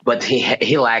 Matt, but he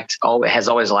has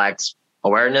always lacked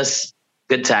awareness,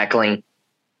 good tackling,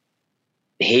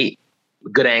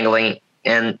 good angling,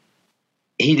 and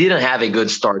he didn't have a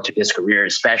good start to his career,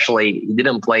 especially he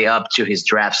didn't play up to his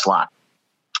draft slot.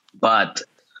 But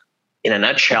in a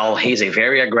nutshell, he's a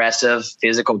very aggressive,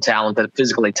 physically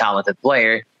talented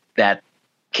player that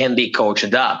can be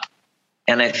coached up.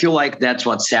 And I feel like that's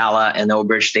what Saleh and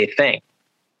Obrich, they think.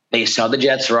 They saw the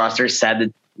Jets roster, saw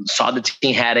the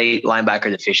team had a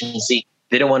linebacker deficiency,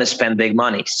 didn't want to spend big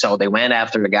money. So they went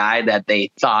after a guy that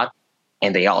they thought,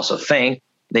 and they also think,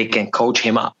 they can coach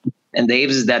him up. And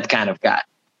Davis is that kind of guy.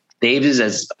 Davis,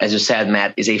 as you said,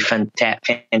 Matt, is a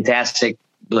fantastic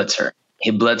blitzer.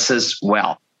 He blitzes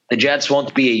well. The Jets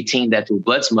won't be a team that will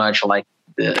blitz much like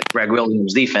the Greg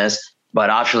Williams defense, but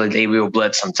actually they will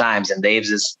blitz sometimes, and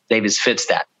Davis fits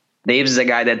that. Davis is a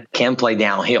guy that can play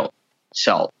downhill.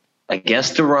 So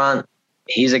against the run,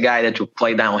 he's a guy that will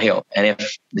play downhill. And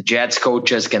if the Jets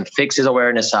coaches can fix his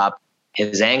awareness up,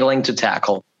 his angling to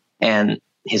tackle, and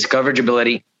his coverage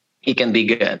ability, he can be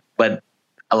good. But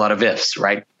a lot of ifs,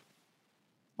 right?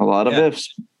 A lot of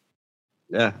ifs.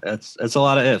 Yeah, it's a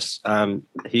lot of ifs.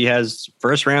 He has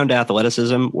first round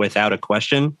athleticism without a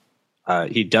question.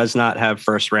 He does not have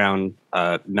first round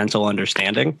mental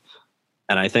understanding.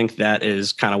 And I think that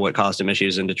is kind of what caused him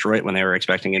issues in Detroit when they were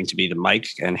expecting him to be the Mike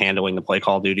and handling the play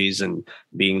call duties and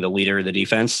being the leader of the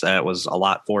defense. That was a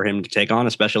lot for him to take on,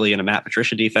 especially in a Matt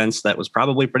Patricia defense that was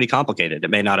probably pretty complicated. It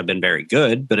may not have been very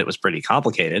good, but it was pretty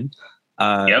complicated.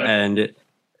 And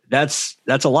that's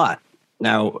a lot.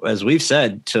 Now, as we've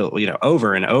said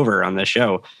over and over on this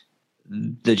show,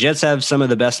 the Jets have some of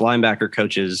the best linebacker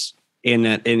coaches in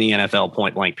the NFL,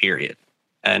 point blank, period.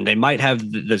 And they might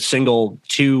have the single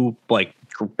two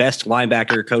best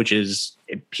linebacker coaches,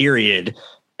 period,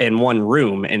 in one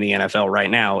room in the NFL right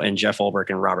now, in Jeff Ulbrich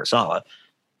and Robert Saleh.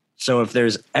 So if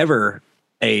there's ever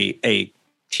a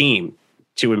team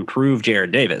to improve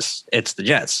Jarrad Davis, it's the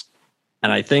Jets.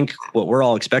 And I think what we're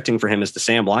all expecting for him is the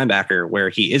Sam linebacker, where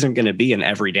he isn't going to be an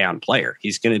every down player.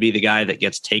 He's going to be the guy that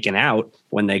gets taken out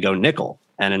when they go nickel.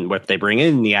 And if they bring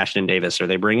in the Ashton Davis or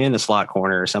they bring in a slot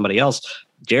corner or somebody else,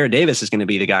 Jarrad Davis is going to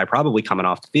be the guy probably coming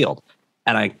off the field.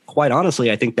 And I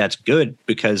think that's good,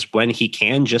 because when he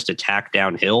can just attack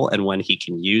downhill and when he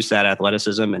can use that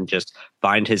athleticism and just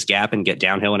find his gap and get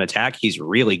downhill and attack, he's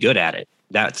really good at it.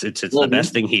 It's the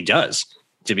best thing he does,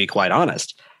 to be quite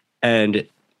honest. And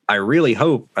I really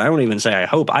hope,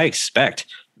 I expect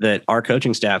that our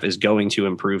coaching staff is going to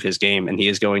improve his game, and he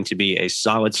is going to be a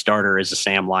solid starter as a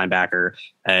Sam linebacker,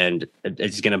 and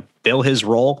it's going to fill his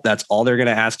role. That's all they're going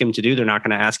to ask him to do. They're not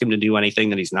going to ask him to do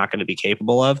anything that he's not going to be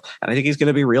capable of. And I think he's going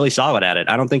to be really solid at it.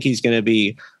 I don't think he's going to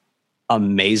be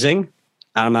amazing.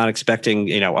 I'm not expecting,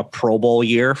 a Pro Bowl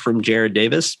year from Jarrad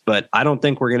Davis, but I don't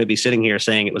think we're going to be sitting here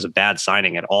saying it was a bad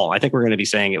signing at all. I think we're going to be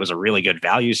saying it was a really good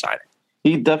value signing.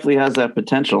 He definitely has that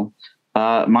potential.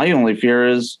 My only fear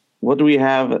is, what do we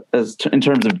have in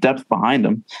terms of depth behind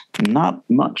him? Not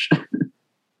much.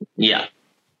 Yeah,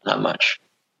 not much.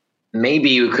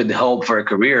 Maybe you could hope for a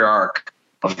career arc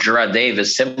of Jarrad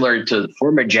Davis, similar to the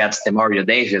former Jets, Demario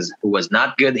Davis, who was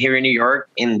not good here in New York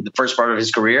in the first part of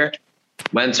his career,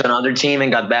 went to another team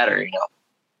and got better.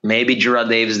 Maybe Jarrad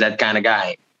Davis is that kind of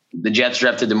guy. The Jets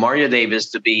drafted Demario Davis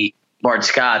to be Bart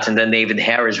Scott and then David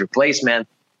Harris' replacement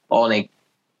on a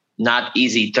not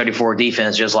easy 34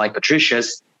 defense, just like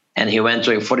Patricia's. And he went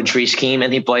to a 43 scheme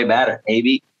and he played better.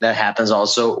 Maybe that happens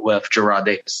also with Jarrad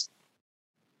Davis.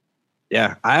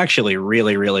 Yeah, I actually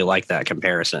really, really like that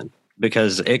comparison,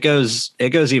 because it goes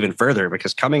even further,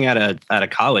 because coming out of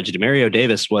college, Demario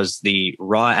Davis was the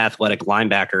raw athletic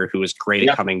linebacker who was great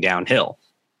at coming downhill.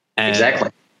 And exactly.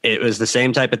 It was the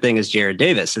same type of thing as Jarrad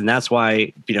Davis. And that's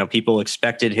why, people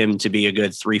expected him to be a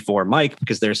good 3-4 Mike,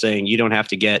 because they're saying you don't have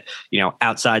to get,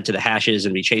 outside to the hashes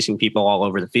and be chasing people all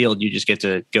over the field. You just get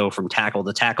to go from tackle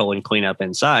to tackle and clean up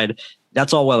inside.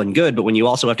 That's all well and good. But when you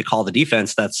also have to call the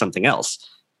defense, that's something else.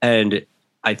 And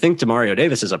I think Demario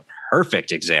Davis is a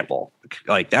perfect example.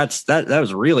 That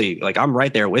was really, I'm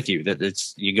right there with you,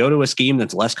 that you go to a scheme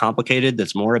that's less complicated,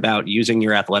 that's more about using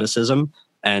your athleticism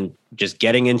and just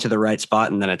getting into the right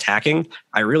spot and then attacking.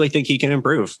 I really think he can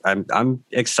improve. I'm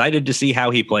excited to see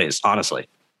how he plays, honestly.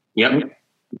 Yep.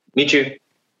 Me too.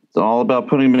 It's all about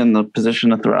putting him in the position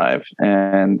to thrive.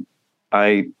 And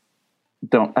I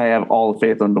have all the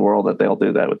faith in the world that they'll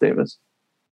do that with Davis.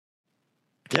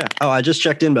 Yeah. Oh, I just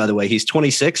checked in, by the way. He's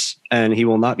 26 and he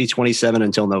will not be 27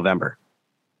 until November.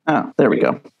 Oh, there we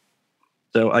go.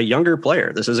 So a younger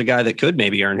player. This is a guy that could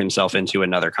maybe earn himself into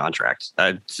another contract.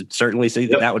 I certainly see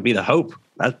that would be the hope.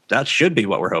 That should be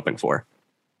what we're hoping for.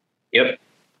 Yep.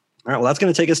 All right, well, that's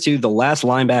going to take us to the last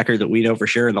linebacker that we know for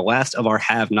sure, and the last of our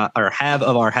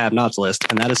have-nots list,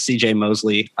 and that is C.J.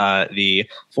 Mosley, the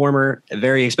former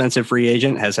very expensive free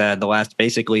agent, has had the last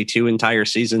basically 2 entire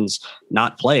seasons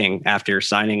not playing after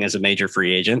signing as a major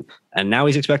free agent, and now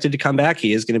he's expected to come back.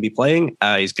 He is going to be playing.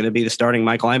 He's going to be the starting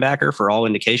Mike linebacker for all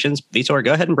indications. Vitor,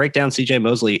 go ahead and break down C.J.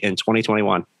 Mosley in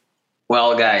 2021.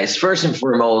 Well, guys, first and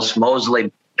foremost,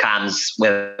 Mosley comes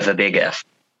with a big if.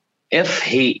 If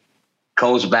he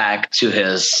goes back to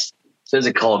his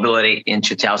physical ability in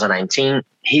 2019,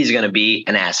 he's going to be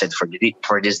an asset for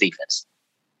this defense.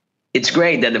 It's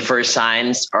great that the first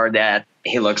signs are that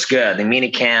he looks good. In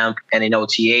minicamp and in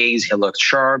OTAs, he looks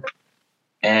sharp,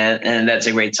 and that's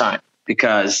a great sign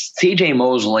because C.J.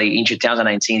 Mosley in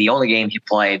 2019, the only game he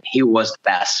played, he was the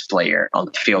best player on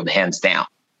the field, hands down.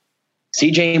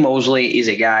 C.J. Mosley is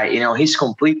a guy, he's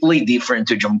completely different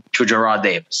to Jarrad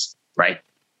Davis, right?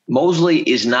 Mosley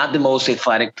is not the most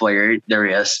athletic player there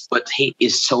is, but he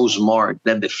is so smart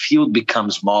that the field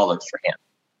becomes smaller for him.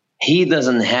 He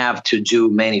doesn't have to do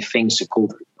many things to cover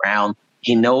the ground.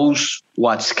 He knows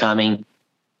what's coming.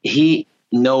 He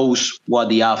knows what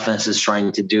the offense is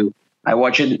trying to do. I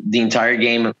watched the entire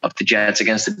game of the Jets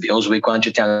against the Bills week 1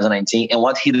 2019, and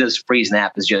what he does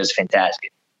pre-snap is just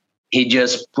fantastic. He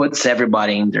just puts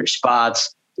everybody in their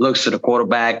spots, looks to the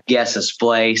quarterback, guesses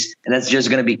plays, and that's just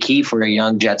going to be key for a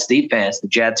young Jets defense. The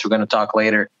Jets, we're going to talk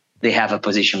later, they have a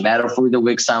position battle for the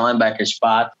weak side linebacker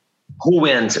spot. Who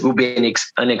wins? Who will be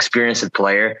an experienced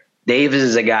player? Davis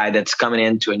is a guy that's coming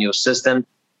into a new system,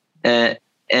 and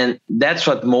that's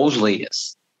what Mosley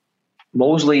is.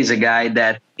 Mosley is a guy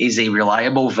that is a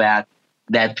reliable vet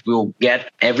that will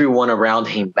get everyone around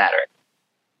him better.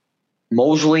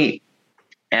 Mosley,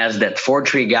 as that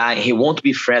 4-3 guy, he won't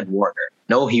be Fred Warner.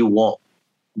 No, he won't.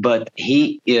 But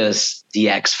he is the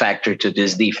X factor to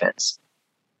this defense.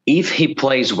 If he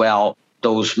plays well,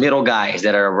 those middle guys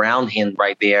that are around him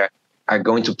right there are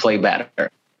going to play better.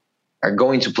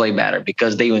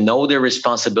 Because they will know their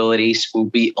responsibilities will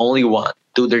be only one,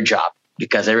 do their job,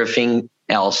 because everything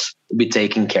else will be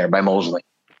taken care by Mosley.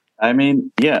 I mean,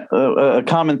 yeah, a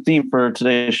common theme for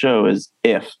today's show is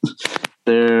if.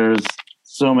 There's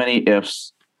so many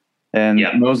ifs, and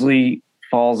Mosley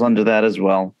falls under that as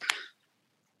well.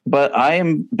 But I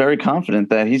am very confident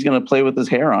that he's going to play with his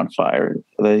hair on fire,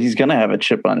 that he's going to have a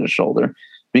chip on his shoulder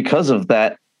because of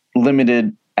that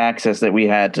limited access that we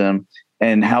had to him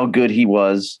and how good he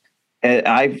was. And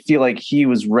I feel like he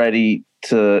was ready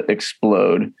to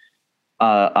explode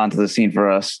onto the scene for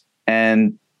us.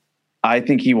 And I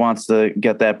think he wants to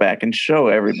get that back and show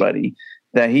everybody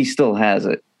that he still has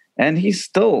it. And he's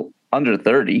still under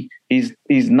 30. He's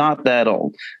not that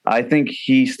old. I think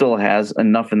he still has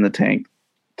enough in the tank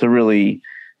to really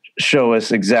show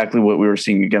us exactly what we were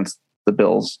seeing against the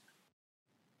Bills.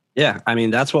 Yeah, I mean,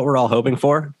 that's what we're all hoping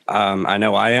for. I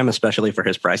know I am, especially for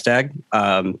his price tag.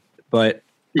 But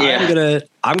yeah.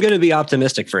 I'm gonna be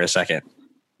optimistic for a second,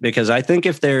 because I think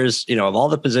if there's, of all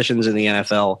the positions in the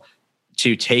NFL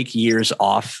to take years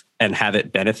off and have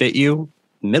it benefit you,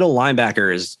 middle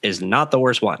linebacker is not the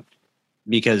worst one,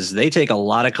 because they take a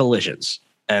lot of collisions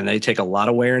and they take a lot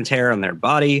of wear and tear on their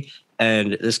body.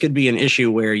 And this could be an issue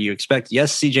where you expect,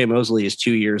 yes, CJ Mosley is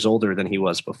 2 years older than he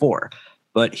was before,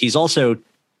 but he's also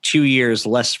 2 years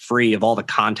less free of all the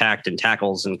contact and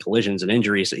tackles and collisions and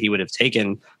injuries that he would have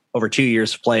taken over 2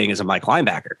 years playing as a Mike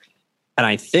linebacker. And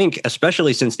I think,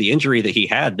 especially since the injury that he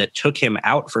had that took him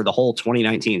out for the whole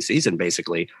 2019 season,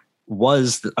 basically,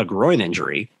 was a groin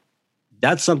injury.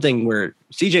 That's something where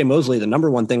CJ Mosley, the number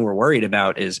one thing we're worried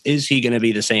about is he going to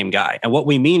be the same guy? And what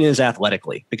we mean is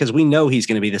athletically, because we know he's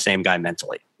going to be the same guy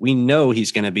mentally. We know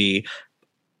he's going to be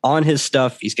on his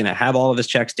stuff. He's going to have all of his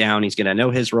checks down. He's going to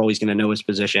know his role. He's going to know his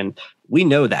position. We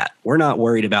know that. We're not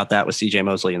worried about that with CJ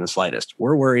Mosley in the slightest.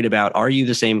 We're worried about, are you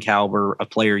the same caliber of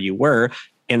player you were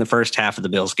in the first half of the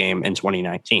Bills game in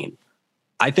 2019?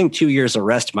 I think 2 years of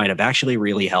rest might have actually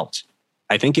really helped.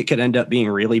 I think it could end up being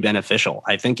really beneficial.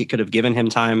 I think it could have given him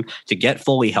time to get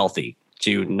fully healthy,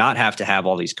 to not have to have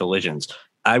all these collisions.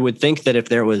 I would think that if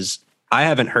there was, I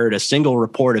haven't heard a single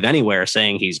report of anywhere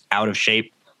saying he's out of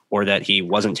shape or that he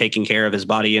wasn't taking care of his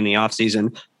body in the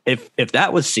offseason. If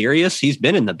that was serious, he's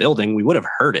been in the building. We would have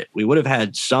heard it. We would have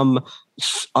had some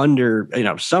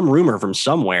rumor from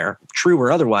somewhere, true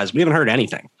or otherwise. We haven't heard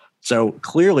anything. So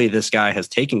clearly this guy has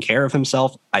taken care of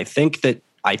himself. I think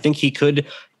he could,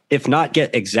 if not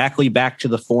get exactly back to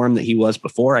the form that he was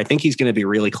before, I think he's going to be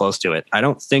really close to it. I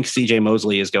don't think CJ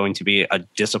Mosley is going to be a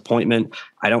disappointment.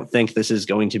 I don't think this is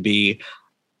going to be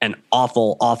an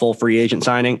awful, awful free agent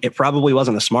signing. It probably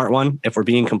wasn't a smart one. If we're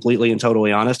being completely and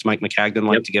totally honest, Mike Maccagnan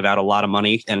liked to give out a lot of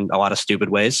money in a lot of stupid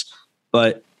ways,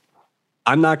 but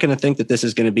I'm not going to think that this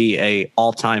is going to be a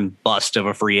all-time bust of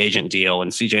a free agent deal.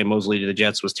 And CJ Mosley to the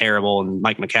Jets was terrible. And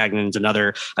Mike Maccagnan's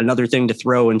another thing to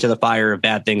throw into the fire of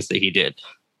bad things that he did.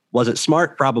 Was it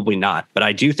smart? Probably not. But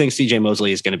I do think CJ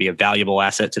Mosley is going to be a valuable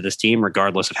asset to this team,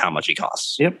 regardless of how much he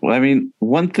costs. Yep. Well, I mean,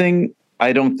 one thing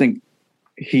I don't think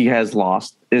he has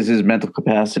lost is his mental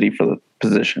capacity for the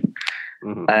position.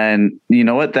 Mm-hmm. And you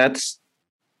know what? That's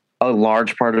a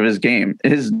large part of his game,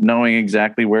 is knowing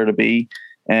exactly where to be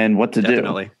and what to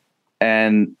do.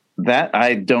 And that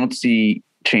I don't see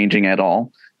changing at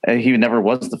all. He never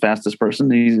was the fastest person.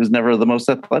 He was never the most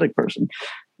athletic person.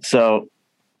 So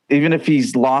even if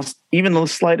he's lost even the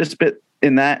slightest bit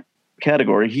in that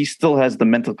category, he still has the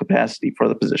mental capacity for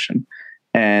the position.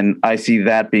 And I see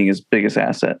that being his biggest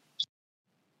asset.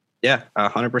 Yeah,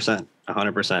 100%.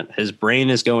 100%. His brain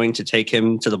is going to take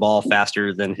him to the ball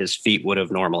faster than his feet would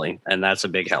have normally. And that's a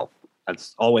big help.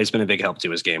 That's always been a big help to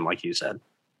his game, like you said.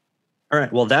 All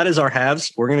right. Well, that is our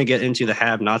haves. We're going to get into the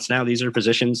have-nots now. These are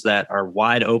positions that are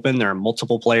wide open. There are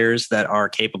multiple players that are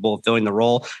capable of filling the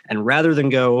role. And rather than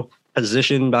go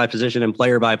position by position and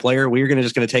player by player, we're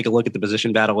just going to take a look at the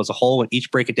position battle as a whole and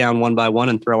each break it down one by one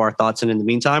and throw our thoughts in. In the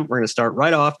meantime, we're going to start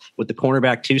right off with the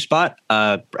cornerback 2 spot.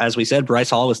 As we said, Bryce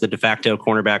Hall is the de facto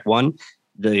cornerback 1.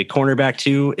 The cornerback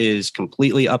 2 is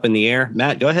completely up in the air.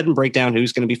 Matt, go ahead and break down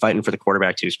who's going to be fighting for the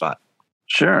quarterback 2 spot.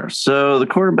 Sure. So the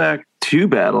quarterback 2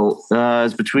 battle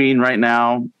is between right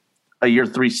now a year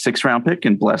 3 6th-round pick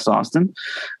in Bless Austin,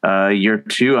 year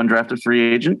 2 undrafted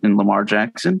free agent in Lamar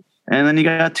Jackson, and then you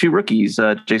got 2 rookies,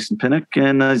 Jason Pinnock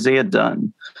and Isaiah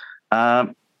Dunn.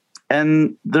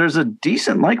 And there's a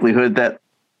decent likelihood that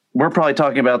we're probably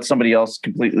talking about somebody else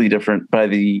completely different by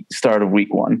the start of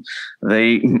week 1.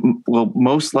 They will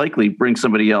most likely bring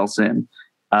somebody else in.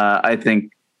 I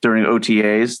think during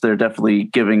OTAs, they're definitely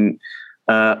giving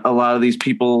a lot of these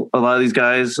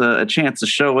guys a chance to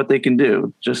show what they can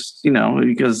do. Just,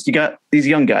 because you got these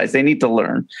young guys, they need to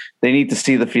learn. They need to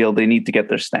see the field. They need to get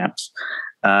their snaps.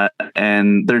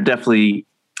 And they're definitely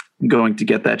going to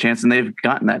get that chance, and they've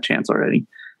gotten that chance already.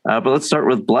 But let's start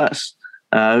with Bless,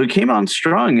 who came on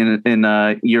strong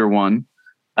in year 1.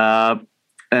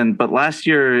 But last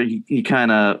year he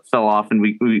kind of fell off, and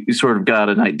we sort of got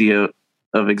an idea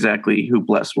of exactly who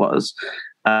Bless was.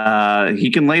 He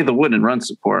can lay the wood and run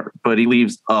support, but he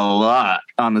leaves a lot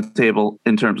on the table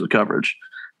in terms of coverage.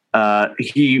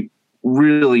 He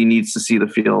really needs to see the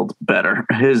field better.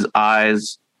 His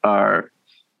eyes are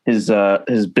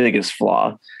his biggest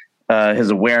flaw. His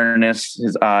awareness,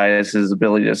 his eyes, his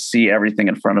ability to see everything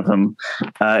in front of him.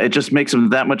 It just makes him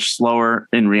that much slower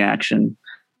in reaction,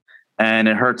 and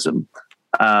it hurts him.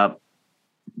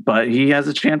 But he has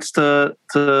a chance to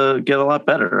get a lot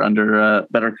better under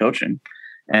better coaching.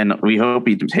 And we hope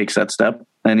he takes that step,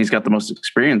 and he's got the most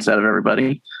experience out of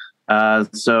everybody.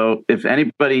 So if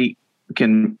anybody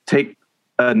can take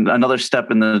another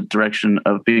step in the direction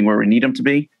of being where we need him to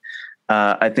be,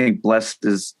 I think Bless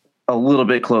is a little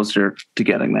bit closer to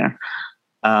getting there.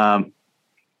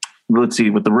 Let's see,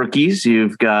 with the rookies,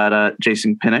 you've got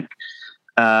Jason Pinnock,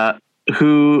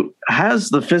 who has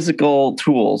the physical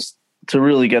tools to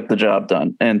really get the job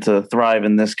done and to thrive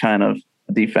in this kind of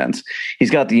defense. He's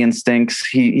got the instincts.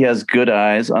 He has good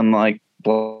eyes, unlike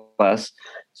Bless.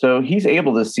 So he's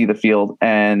able to see the field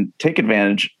and take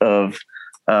advantage of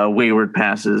wayward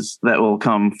passes that will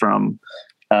come from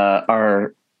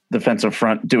our defensive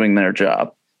front doing their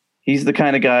job. He's the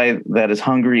kind of guy that is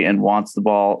hungry and wants the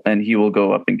ball, and he will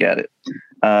go up and get it.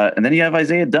 And then you have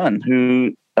Isaiah Dunn,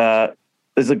 who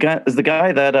is the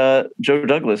guy that Joe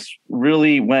Douglas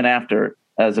really went after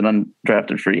as an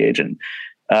undrafted free agent.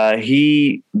 I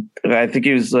think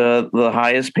he was the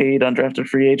highest paid undrafted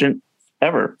free agent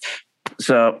ever.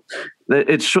 So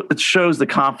it shows the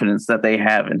confidence that they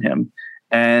have in him.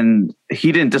 And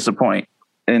he didn't disappoint.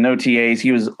 In OTAs,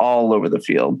 he was all over the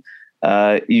field.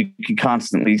 You can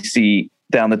constantly see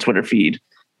down the Twitter feed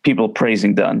people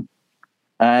praising Dunn.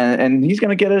 And he's going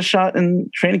to get a shot in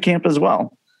training camp as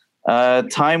well.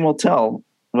 Time will tell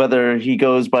whether he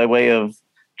goes by way of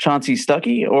Chauncey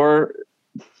Stuckey or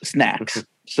snacks.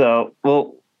 So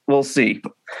we'll see.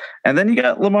 And then you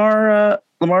got Lamar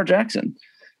Jackson.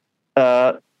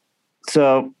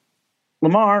 So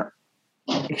Lamar,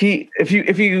 if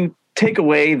you take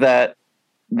away that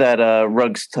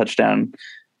Ruggs touchdown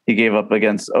he gave up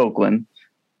against Oakland,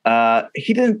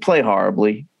 he didn't play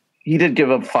horribly. He did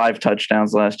give up 5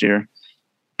 touchdowns last year,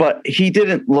 but he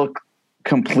didn't look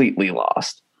completely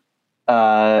lost.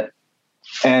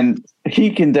 And he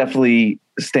can definitely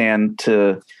stand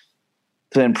to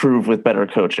improve with better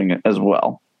coaching as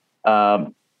well.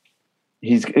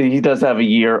 He does have a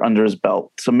year under his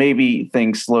belt, so maybe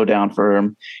things slow down for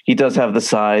him. He does have the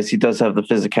size. He does have the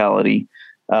physicality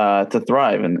to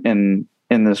thrive in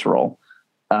this role.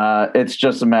 It's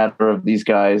just a matter of these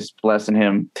guys blessing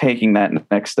him, taking that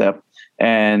next step,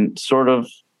 and sort of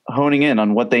honing in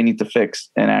on what they need to fix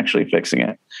and actually fixing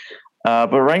it.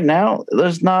 But right now,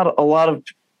 there's not a lot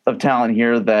of talent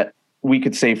here that we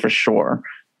could say for sure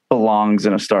belongs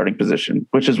in a starting position,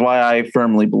 which is why I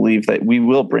firmly believe that we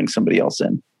will bring somebody else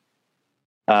in.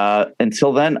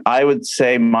 Until then, I would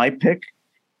say my pick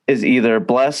is either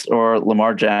Bless or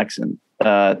Lamar Jackson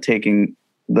taking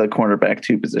the cornerback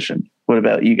 2 position. What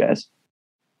about you guys?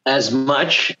 As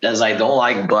much as I don't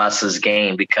like Bless's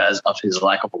game because of his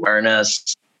lack of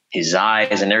awareness, his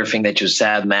eyes, and everything that you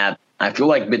said, Matt, I feel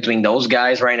like between those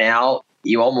guys right now,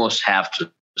 you almost have to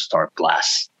start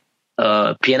Bless.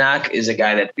 Pinnock is a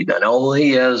guy that we don't know who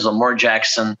he is. Lamar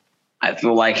Jackson, I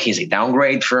feel like he's a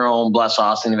downgrade from Bless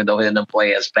Austin, even though he didn't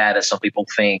play as bad as some people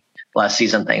think last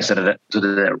season, thanks to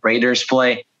the Raiders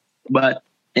play. But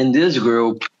in this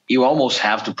group, you almost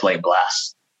have to play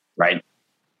Bless, right?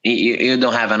 You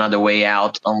don't have another way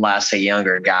out unless a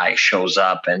younger guy shows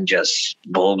up and just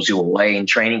blows you away in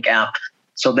training camp.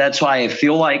 So that's why I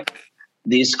feel like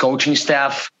this coaching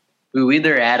staff will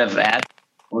either add a vet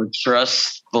or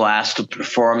trust Bless to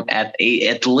perform at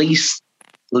least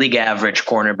league average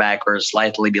cornerback or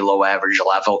slightly below average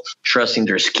level, trusting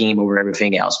their scheme over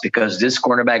everything else, because this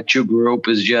cornerback 2 group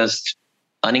is just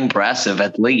unimpressive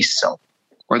at least. So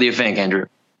what do you think, Andrew?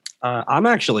 I'm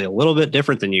actually a little bit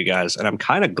different than you guys, and I'm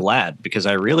kind of glad, because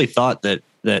I really thought that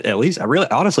at least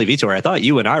honestly, Vitor, I thought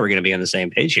you and I were going to be on the same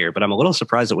page here, but I'm a little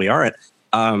surprised that we aren't.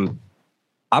 I'm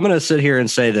going to sit here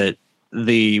and say that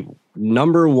the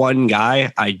number one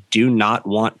guy I do not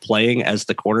want playing as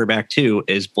the quarterback 2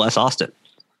 is Bless Austin,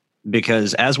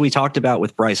 because as we talked about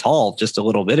with Bryce Hall just a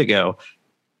little bit ago,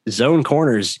 zone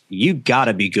corners, you got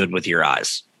to be good with your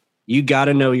eyes. You got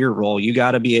to know your role. You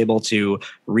got to be able to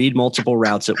read multiple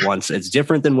routes at once. It's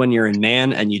different than when you're in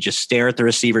man and you just stare at the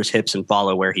receiver's hips and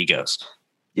follow where he goes.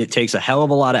 It takes a hell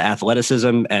of a lot of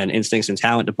athleticism and instincts and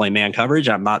talent to play man coverage.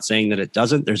 I'm not saying that it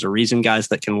doesn't. There's a reason guys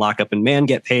that can lock up in man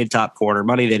get paid top corner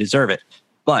money. They deserve it.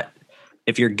 But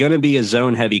if you're going to be a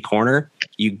zone heavy corner,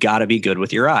 you got to be good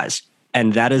with your eyes.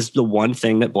 And that is the one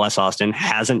thing that Bless Austin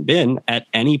hasn't been at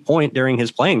any point during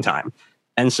his playing time.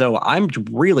 And so I'm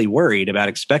really worried about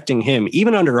expecting him,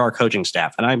 even under our coaching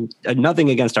staff. And I'm nothing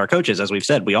against our coaches. As we've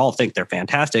said, we all think they're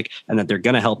fantastic and that they're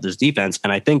going to help this defense.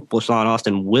 And I think Blessuan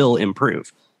Austin will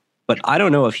improve. But I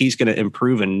don't know if he's going to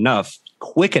improve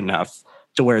quick enough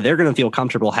to where they're going to feel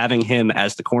comfortable having him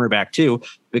as the cornerback 2,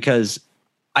 because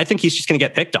I think he's just going to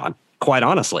get picked on, quite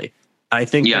honestly. I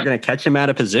think they're going to catch him out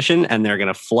of position and they're going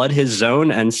to flood his zone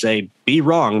and say, be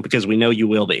wrong, because we know you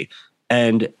will be.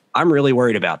 And I'm really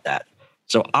worried about that.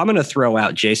 So I'm going to throw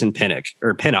out Jason Pinnock,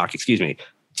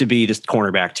 to be this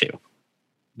cornerback 2,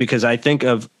 because I think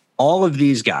of all of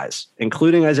these guys,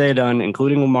 including Isaiah Dunn,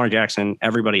 including Lamar Jackson,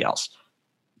 everybody else,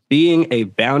 being a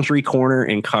boundary corner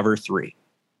in cover 3,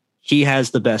 he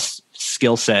has the best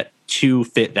skill set to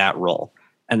fit that role.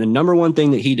 And the number one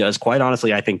thing that he does, quite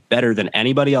honestly, I think better than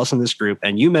anybody else in this group,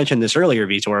 and you mentioned this earlier,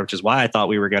 Vitor, which is why I thought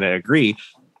we were going to agree,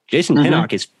 Jason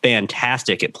Pinnock is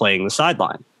fantastic at playing the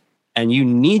sideline. And you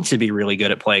need to be really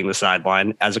good at playing the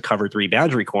sideline as a cover 3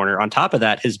 boundary corner. On top of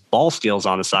that, his ball skills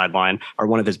on the sideline are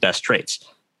one of his best traits.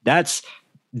 That's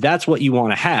what you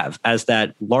want to have as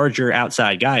that larger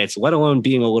outside guy. It's let alone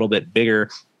being a little bit bigger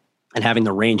and having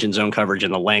the range and zone coverage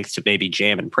and the length to maybe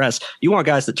jam and press. You want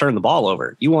guys that turn the ball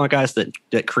over. You want guys that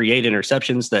create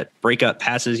interceptions, that break up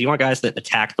passes. You want guys that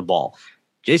attack the ball.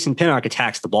 Jason Pinnock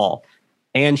attacks the ball,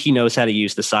 and he knows how to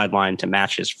use the sideline to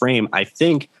match his frame. I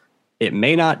think it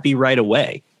may not be right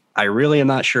away. I really am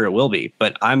not sure it will be,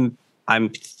 but I'm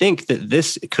think that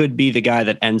this could be the guy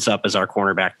that ends up as our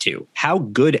cornerback 2. How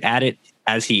good at it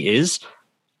as he is,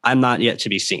 I'm not yet to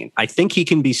be seen. I think he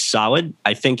can be solid.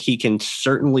 I think he can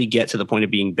certainly get to the point of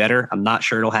being better. I'm not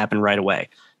sure it'll happen right away,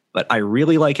 but I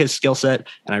really like his skill set,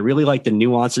 and I really like the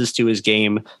nuances to his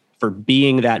game for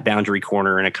being that boundary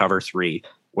corner in a cover 3,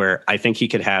 where I think he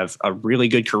could have a really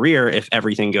good career if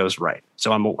everything goes right.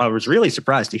 So I was really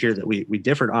surprised to hear that we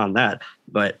differed on that.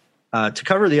 But to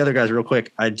cover the other guys real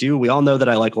quick, we all know that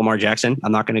I like Lamar Jackson.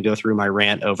 I'm not going to go through my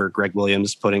rant over Greg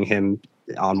Williams putting him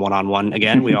on one-on-one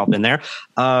again. We all been there.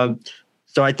 So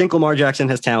I think Lamar Jackson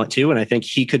has talent too, and I think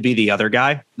he could be the other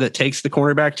guy that takes the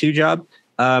cornerback 2 job.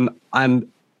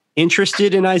 I'm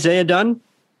interested in Isaiah Dunn,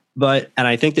 And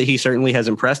I think that he certainly has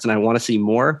impressed, and I want to see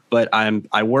more. But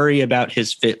I worry about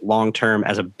his fit long term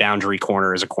as a boundary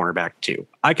corner, as a cornerback too.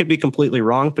 I could be completely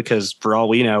wrong, because for all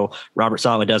we know, Robert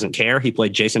Saleh doesn't care. He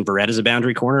played Jason Verrett as a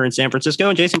boundary corner in San Francisco,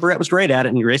 and Jason Verrett was great at it.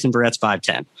 And Jason Verrett's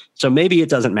 5'10", so maybe it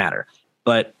doesn't matter.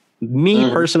 But me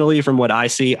personally, from what I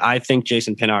see, I think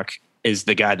Jason Pinnock is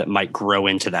the guy that might grow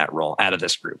into that role out of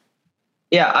this group.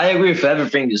 Yeah, I agree with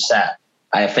everything you said.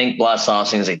 I think Bless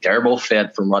Austin is a terrible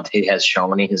fit from what he has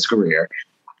shown in his career.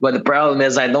 But the problem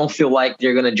is, I don't feel like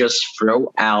they're going to just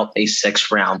throw out a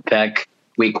 6th round pick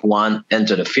week 1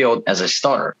 into the field as a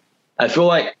starter. I feel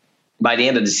like by the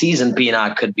end of the season,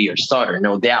 Pinnock could be your starter,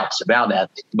 no doubts about that.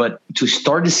 But to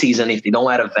start the season, if they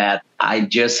don't add a vet, I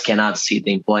just cannot see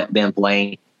them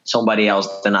playing somebody else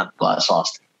than not Bless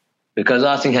Austin. Because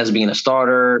Austin has been a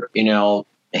starter,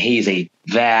 he's a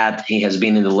vet. He has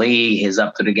been in the league. He's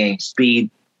up to the game speed.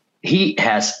 He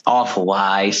has awful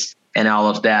eyes and all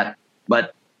of that.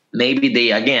 But maybe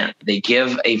they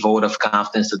give a vote of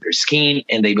confidence to their scheme,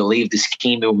 and they believe the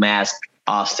scheme will mask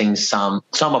some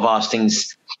of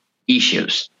Austin's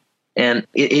issues. And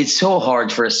it's so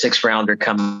hard for a 6th rounder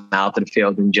come out to the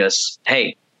field and just,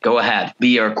 hey, go ahead,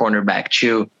 be our cornerback,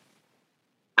 chew.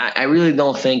 I really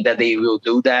don't think that they will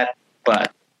do that.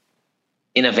 But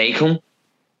in a vacuum,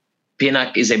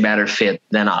 Pinnock is a better fit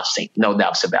than Austin. No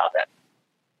doubts about that.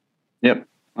 Yep.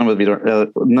 I'm with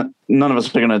you. None of us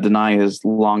are going to deny his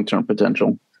long-term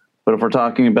potential. But if we're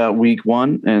talking about week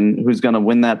 1 and who's going to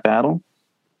win that battle,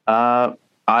 I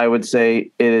would say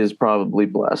it is probably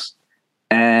Bless.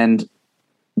 And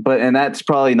that's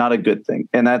probably not a good thing.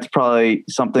 And that's probably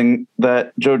something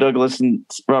that Joe Douglas and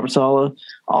Robert Saleh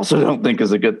also don't think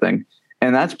is a good thing.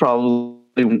 And that's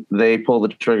probably when they pull the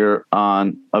trigger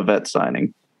on a vet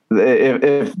signing.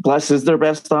 If Bless is their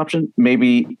best option,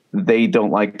 maybe they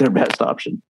don't like their best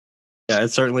option. Yeah,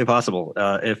 it's certainly possible.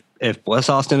 If Bless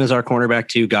Austin is our cornerback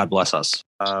too, God bless us.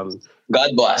 God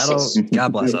bless us.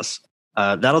 God bless us.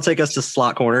 That'll take us to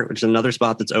slot corner, which is another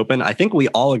spot that's open. I think we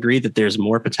all agree that there's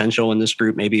more potential in this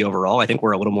group, maybe overall. I think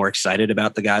we're a little more excited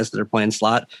about the guys that are playing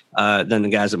slot than the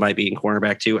guys that might be in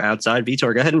cornerback too outside.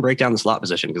 Vitor, go ahead and break down the slot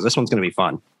position, because this one's going to be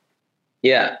fun.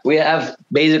 Yeah, we have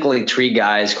basically 3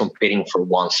 guys competing for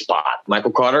one spot. Michael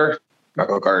Carter II,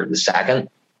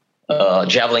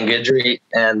 Javelin Guidry,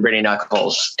 and Brittany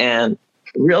Knuckles. And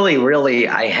really,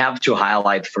 I have to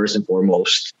highlight first and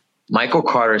foremost, Michael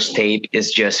Carter's tape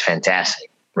is just fantastic,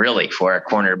 really, for a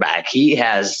cornerback. He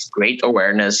has great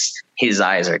awareness. His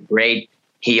eyes are great.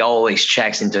 He always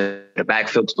checks into the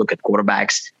backfield to look at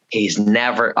quarterbacks. He's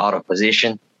never out of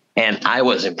position, and I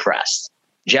was impressed.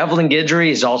 Javelin Guidry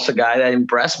is also a guy that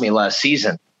impressed me last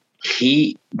season.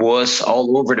 He was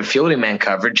all over the field in man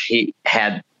coverage. He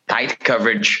had tight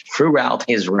coverage throughout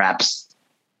his reps,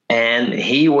 and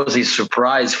he was a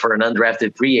surprise for an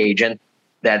undrafted free agent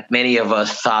that many of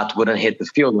us thought wouldn't hit the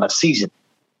field last season.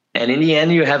 And in the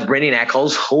end, you have Brittany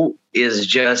Knuckles, who is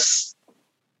just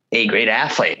a great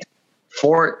athlete.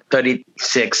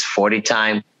 4.36 40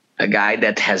 time, a guy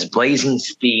that has blazing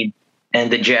speed,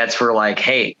 and the Jets were like,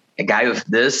 hey, a guy with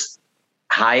this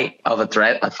high of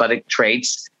athletic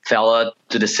traits fell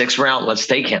to the 6th round. Let's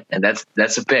take him. And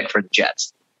that's a pick for the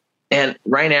Jets. And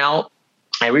right now,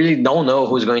 I really don't know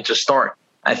who's going to start.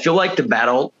 I feel like the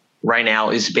battle right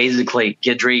now is basically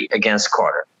Guidry against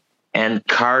Carter. And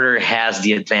Carter has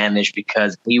the advantage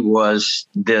because he was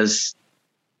this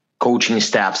coaching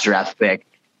staff's draft pick.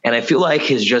 And I feel like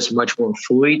he's just much more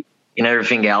fluid in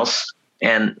everything else.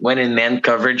 And when in man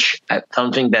coverage,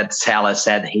 something that Saleh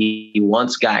said, he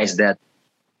wants guys that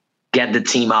get the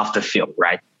team off the field,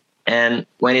 right? And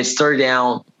when it's 3rd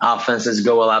down, offenses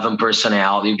go 11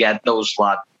 personnel. You get those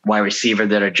slot wide receiver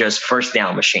that are just 1st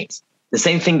down machines. The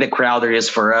same thing that Crowder is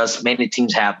for us. Many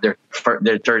teams have their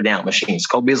 3rd down machines.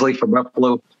 Cole Beasley for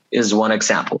Buffalo is one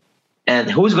example. And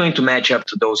who's going to match up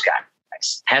to those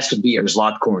guys? Has to be your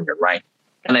slot corner, right?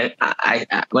 And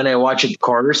I when I watched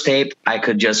Carter's tape, I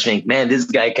could just think, man, this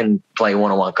guy can play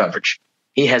one-on-one coverage.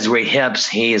 He has great hips.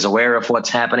 He is aware of what's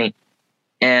happening.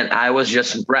 And I was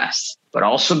just impressed. But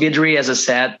also Guidry, as I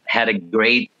said, had a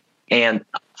great end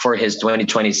for his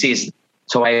 2020 season.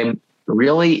 So I'm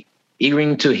really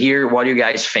eager to hear what you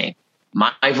guys think.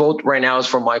 My vote right now is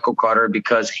for Michael Carter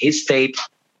because his tape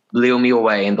blew me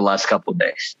away in the last couple of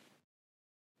days.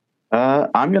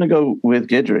 I'm going to go with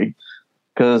Guidry.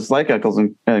 Because like Eccles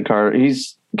and Carter,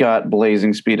 he's got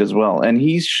blazing speed as well. And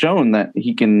he's shown that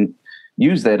he can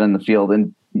use that in the field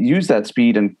and use that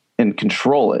speed and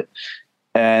control it.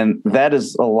 And that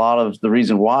is a lot of the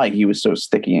reason why he was so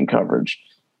sticky in coverage.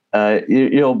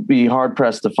 You'll be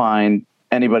hard-pressed to find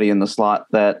anybody in the slot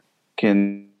that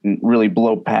can really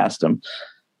blow past him.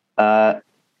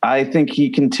 I think he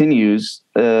continues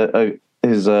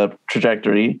his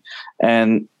trajectory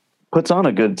and puts on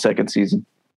a good second season.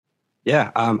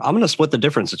 Yeah, I'm going to split the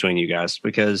difference between you guys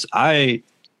because I,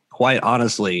 quite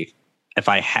honestly, if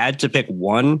I had to pick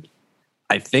one,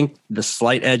 I think the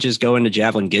slight edges go into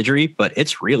Javelin Guidry, but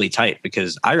it's really tight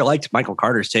because I liked Michael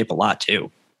Carter's tape a lot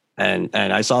too. And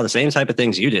I saw the same type of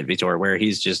things you did, Vitor, where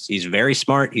he's very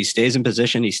smart. He stays in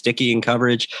position. He's sticky in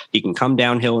coverage. He can come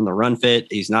downhill in the run fit.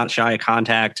 He's not shy of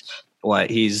contact.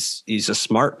 He's a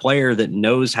smart player that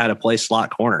knows how to play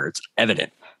slot corner. It's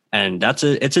evident. And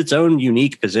it's its own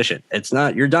unique position.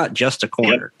 You're not just a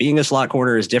corner. Yep. Being a slot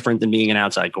corner is different than being an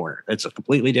outside corner. It's a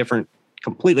completely different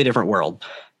world.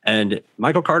 And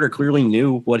Michael Carter clearly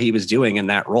knew what he was doing in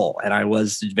that role. And I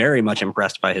was very much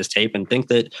impressed by his tape and think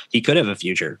that he could have a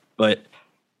future. But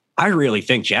I really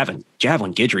think Javelin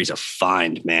Guidry's a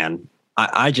find, man.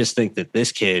 I just think that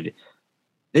this kid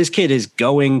is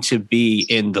going to be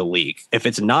in the league. If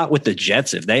it's not with the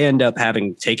Jets, if they end up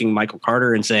taking Michael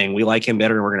Carter and saying, we like him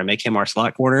better and we're going to make him our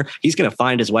slot corner, he's going to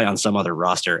find his way on some other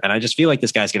roster. And I just feel like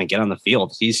this guy's going to get on the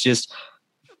field. He's just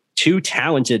too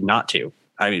talented not to.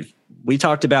 I mean, we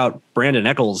talked about Brandon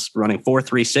Eccles running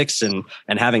 4.36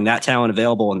 and having that talent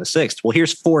available in the sixth. Well,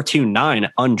 here's 4.29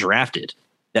 undrafted.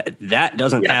 That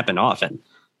doesn't happen often.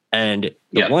 And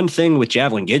the one thing with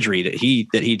Javelin Guidry that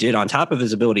he did on top of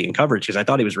his ability in coverage, because I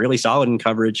thought he was really solid in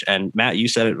coverage. And Matt, you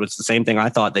said it was the same thing. I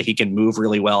thought that he can move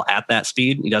really well at that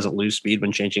speed. He doesn't lose speed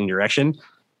when changing direction.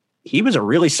 He was a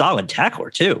really solid tackler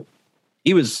too.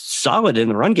 He was solid in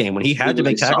the run game when he had to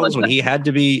make tackles, when he had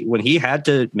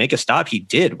to make a stop, he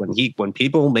did. When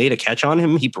people made a catch on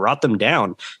him, he brought them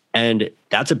down. And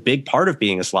that's a big part of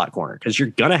being a slot corner because you're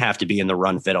going to have to be in the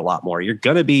run fit a lot more. You're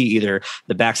going to be either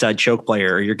the backside choke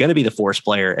player or you're going to be the force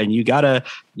player. And you gotta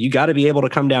be able to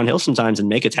come downhill sometimes and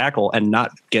make a tackle and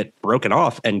not get broken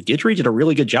off. And Guidry did a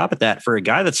really good job at that for a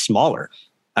guy that's smaller.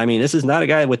 I mean, this is not a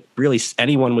guy with really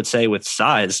anyone would say with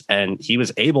size, and he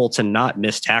was able to not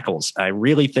miss tackles. I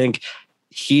really think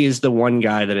he is the one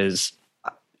guy that is,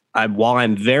 while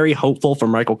I'm very hopeful for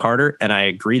Michael Carter, and I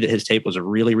agree that his tape was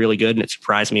really, really good and it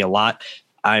surprised me a lot.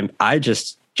 Javelin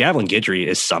Guidry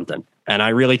is something, and I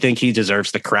really think he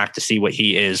deserves the crack to see what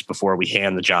he is before we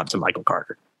hand the job to Michael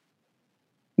Carter.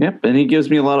 Yep, and he gives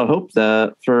me a lot of hope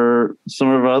that for some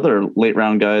of our other late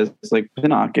round guys like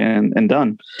Pinnock and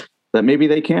Dunn, that maybe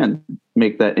they can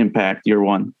make that impact year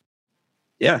one.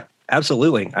 Yeah,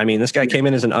 absolutely. I mean, this guy came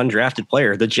in as an undrafted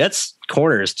player. The Jets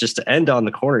corners, just to end on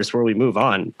the corners before we move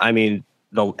on. I mean,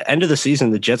 the end of the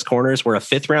season, the Jets corners were a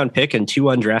 5th round pick and 2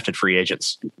 undrafted free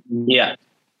agents. Yeah.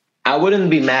 I wouldn't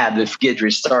be mad if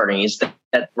Guidry's starting. It's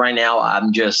that right now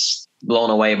I'm just blown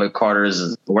away by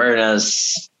Carter's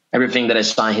awareness, everything that I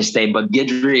saw in his tape. But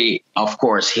Guidry, of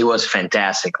course, he was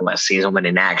fantastic last season when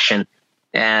in action.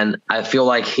 And I feel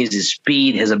like his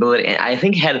speed, his ability, and I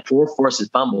think he had 4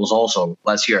 forced fumbles also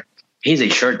last year. He's a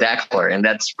sure tackler, and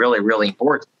that's really, really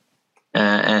important.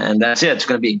 And that's it. It's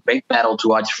going to be a great battle to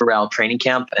watch throughout training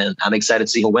camp, and I'm excited to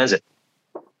see who wins it.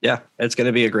 Yeah, it's going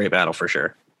to be a great battle for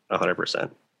sure, 100%.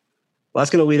 Well, that's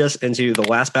going to lead us into the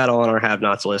last battle on our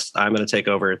have-nots list. I'm going to take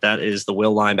over. That is the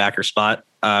will linebacker spot.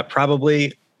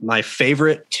 Probably my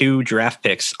favorite 2 draft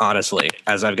picks, honestly,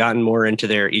 as I've gotten more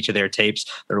into each of their tapes.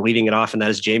 They're leading it off, and that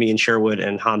is Jamien Sherwood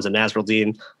and Hamza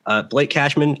Nasruddin. Blake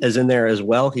Cashman is in there as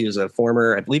well. He was I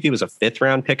believe he was a 5th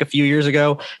round pick a few years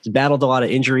ago. He's battled a lot of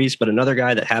injuries, but another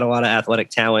guy that had a lot of athletic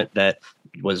talent that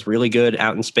was really good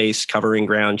out in space, covering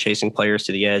ground, chasing players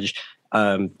to the edge.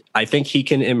 I think he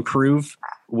can improve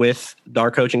with our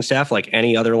coaching staff like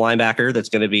any other linebacker that's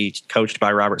going to be coached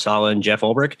by Robert Saleh and Jeff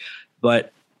Ulbrich.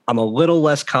 But I'm a little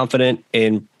less confident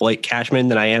in Blake Cashman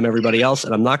than I am everybody else.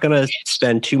 And I'm not going to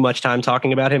spend too much time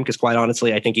talking about him because quite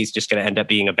honestly, I think he's just going to end up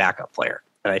being a backup player.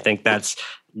 And I think that's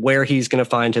where he's going to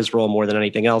find his role more than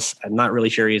anything else. I'm not really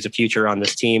sure he has a future on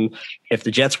this team. If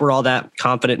the Jets were all that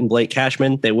confident in Blake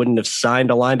Cashman, they wouldn't have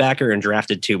signed a linebacker and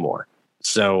drafted 2 more.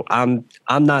 So I'm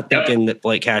not thinking that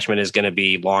Blake Cashman is going to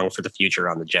be long for the future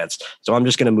on the Jets. So I'm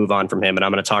just going to move on from him, and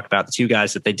I'm going to talk about the 2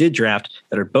 guys that they did draft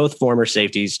that are both former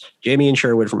safeties, Jamien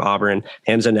Sherwood from Auburn,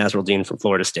 Hamza Nasruddin from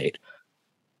Florida State.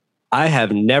 I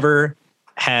have never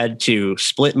had to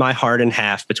split my heart in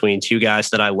half between 2 guys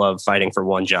that I love fighting for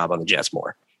one job on the Jets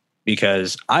more,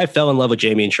 because I fell in love with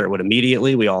Jamien Sherwood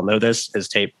immediately. We all know this. His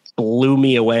tape blew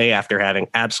me away after having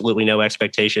absolutely no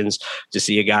expectations to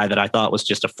see a guy that I thought was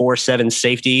just a 4.7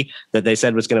 safety that they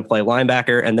said was going to play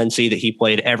linebacker, and then see that he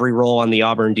played every role on the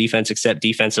Auburn defense except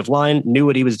defensive line, knew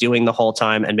what he was doing the whole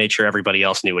time, and made sure everybody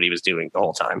else knew what he was doing the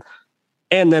whole time,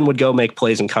 and then would go make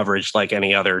plays in coverage like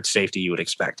any other safety you would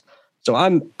expect. So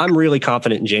I'm really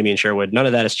confident in Jamien Sherwood. None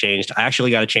of that has changed. I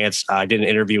actually got a chance. I did an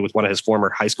interview with one of his former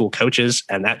high school coaches,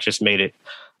 and that just made it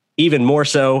even more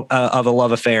so of a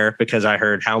love affair, because I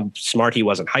heard how smart he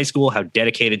was in high school, how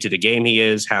dedicated to the game he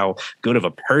is, how good of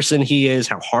a person he is,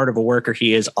 how hard of a worker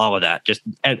he is, all of that.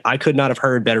 And I could not have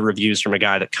heard better reviews from a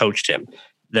guy that coached him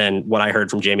than what I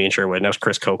heard from Jamien Sherwood. And that was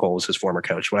Chris Kokol was his former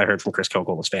coach. What I heard from Chris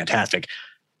Kokol was fantastic.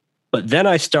 But then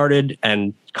I started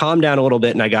and calmed down a little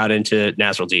bit, and I got into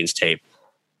Nasrudeen's tape.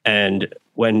 And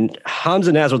when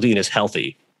Hamza Nasruddeen is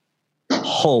healthy,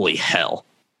 holy hell,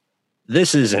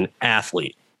 this is an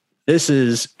athlete. This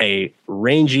is a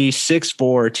rangy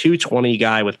 6'4", 220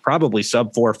 guy with probably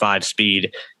sub 4.5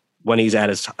 speed when he's at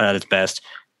his best.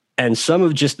 And some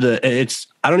of just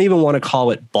I don't even want to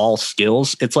call it ball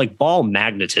skills. It's like ball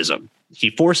magnetism.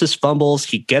 He forces fumbles.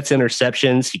 He gets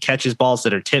interceptions. He catches balls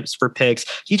that are tips for picks.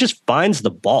 He just finds the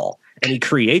ball and he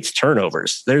creates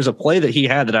turnovers. There's a play that he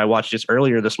had that I watched just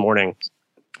earlier this morning,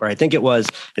 or I think it was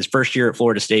his first year at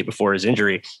Florida State before his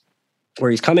injury,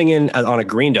 where he's coming in on a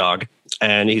green dog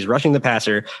and he's rushing the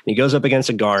passer, and he goes up against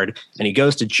a guard and he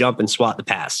goes to jump and swat the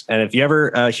pass. And if you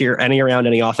ever hear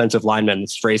any offensive linemen,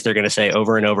 this phrase they're going to say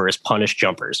over and over is punish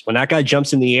jumpers. When that guy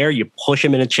jumps in the air, you push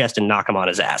him in the chest and knock him on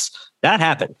his ass. That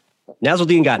happened.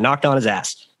 Nasruddeen got knocked on his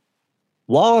ass.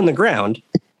 While on the ground,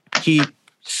 he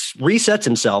resets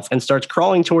himself and starts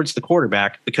crawling towards the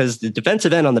quarterback because the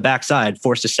defensive end on the backside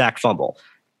forced a sack fumble.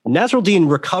 Nasruddeen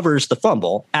recovers the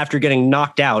fumble after getting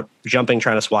knocked out, jumping,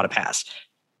 trying to swat a pass.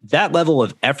 That level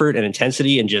of effort and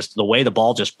intensity and just the way the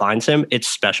ball just finds him, it's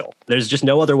special. There's just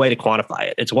no other way to quantify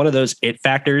it. It's one of those it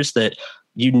factors that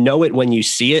you know it when you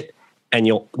see it, and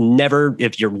you'll never,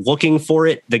 if you're looking for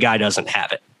it, the guy doesn't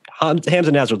have it.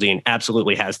 Hamza Nasruddeen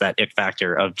absolutely has that it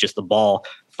factor of just the ball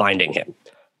finding him.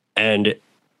 And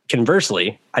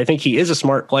conversely, I think he is a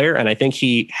smart player, and I think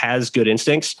he has good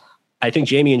instincts. I think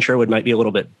Jamien Sherwood might be a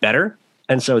little bit better.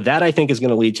 And so that, I think, is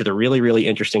going to lead to the really, really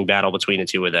interesting battle between the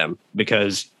two of them,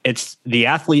 because it's the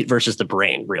athlete versus the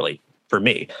brain, really, for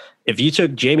me. If you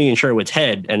took Jamien Sherwood's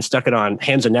head and stuck it on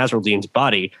Hamza Nasruddeen's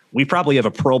body, we probably have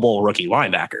a Pro Bowl rookie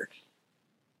linebacker.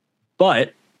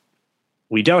 But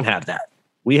we don't have that.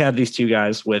 We have these two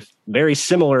guys with very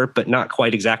similar, but not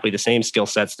quite exactly the same skill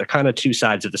sets. They're kind of two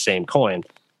sides of the same coin.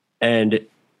 And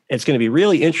it's going to be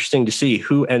really interesting to see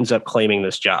who ends up claiming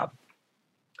this job.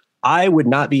 I would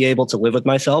not be able to live with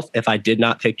myself if I did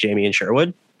not pick Jamien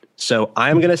Sherwood. So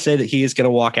I'm going to say that he is going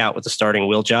to walk out with the starting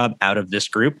will job out of this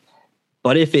group.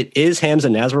 But if it is Hamza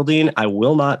Nasruddeen, I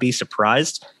will not be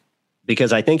surprised,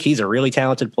 because I think he's a really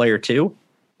talented player too.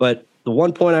 But the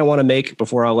one point I want to make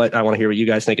before I want to hear what you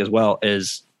guys think as well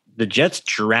is the Jets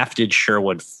drafted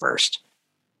Sherwood first.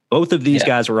 Both of these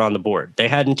guys were on the board. They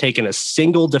hadn't taken a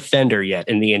single defender yet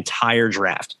in the entire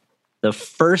draft. The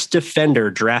first defender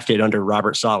drafted under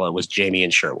Robert Saleh was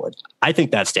Jamien Sherwood. I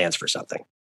think that stands for something.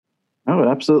 Oh, it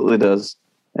absolutely does.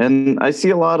 And I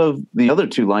see a lot of the other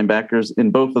two linebackers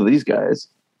in both of these guys.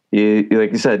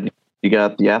 Like you said, you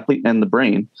got the athlete and the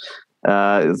brain.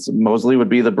 Mosley would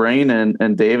be the brain,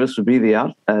 and Davis would be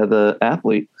the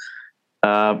athlete.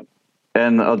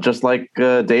 And just like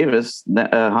Davis,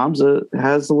 Hamza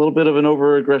has a little bit of an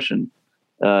over-aggression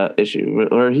issue,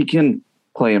 or he can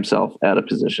play himself out of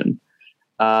position.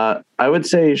 I would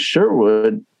say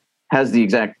Sherwood has the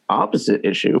exact opposite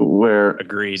issue, where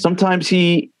sometimes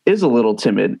he is a little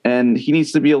timid and he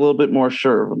needs to be a little bit more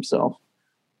sure of himself.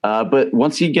 But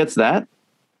once he gets that,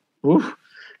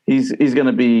 he's going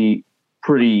to be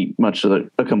pretty much a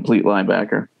complete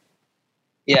linebacker.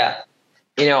 Yeah.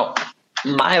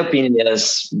 My opinion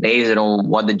is, based on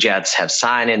what the Jets have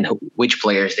signed and which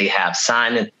players they have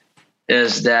signed,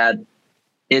 is that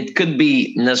it could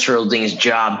be Nasruddeen's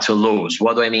job to lose.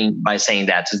 What do I mean by saying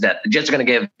that? Is that the Jets are going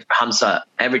to give Hamza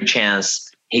every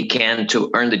chance he can to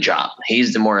earn the job.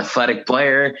 He's the more athletic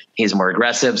player. He's more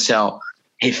aggressive. So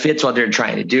he fits what they're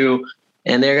trying to do,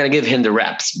 and they're going to give him the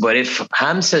reps. But if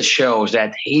Hamza shows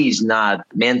that he's not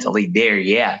mentally there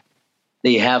yet,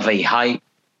 they have a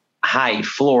high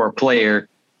floor player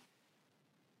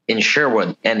in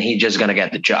Sherwood, and he's just going to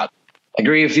get the job. I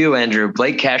agree with you, Andrew.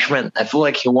 Blake Cashman, I feel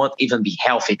like he won't even be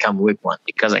healthy come week one,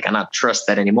 because I cannot trust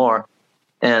that anymore.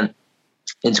 And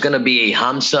it's going to be a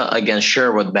Hamza against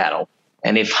Sherwood battle.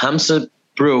 And if Hamza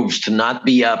proves to not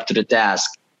be up to the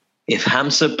task, if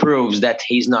Hamza proves that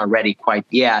he's not ready quite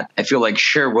yet, I feel like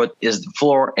Sherwood is the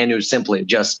floor, and you simply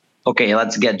just, okay,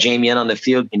 let's get Jamien on the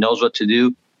field. He knows what to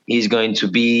do. He's going to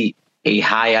be a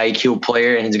high IQ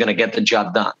player, and he's going to get the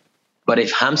job done. But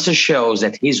if Hamza shows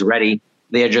that he's ready,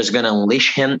 they're just going to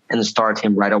unleash him and start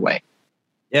him right away.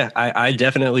 Yeah, I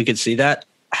definitely could see that.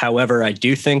 However, I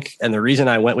do think, and the reason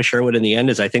I went with Sherwood in the end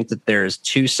is I think that there's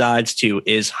two sides to,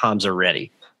 is Hamza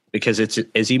ready? Because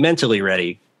is he mentally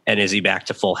ready, and is he back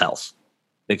to full health?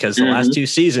 Because the last two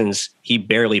seasons, he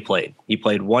barely played. He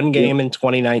played one game in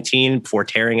 2019 before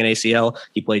tearing an ACL.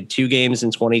 He played 2 games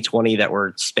in 2020 that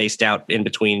were spaced out in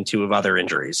between 2 of other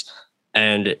injuries.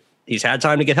 And he's had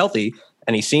time to get healthy,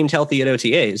 and he seemed healthy at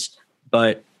OTAs.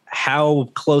 But how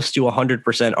close to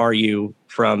 100% are you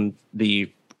from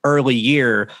the early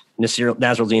year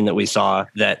Nasruddin that we saw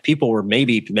that people were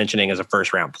maybe mentioning as a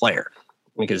first-round player?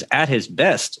 Because at his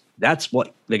best, that's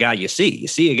what the guy you see. You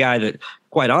see a guy that,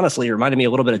 quite honestly, reminded me a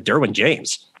little bit of Derwin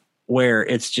James, where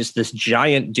it's just this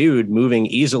giant dude moving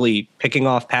easily, picking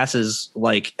off passes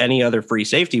like any other free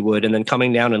safety would, and then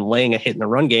coming down and laying a hit in the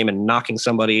run game and knocking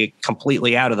somebody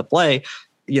completely out of the play.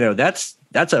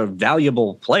 That's a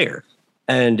valuable player.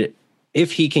 And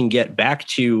if he can get back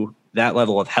to that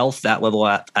level of health, that level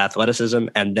of athleticism,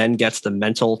 and then gets the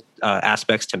mental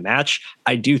aspects to match,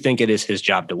 I do think it is his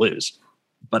job to lose.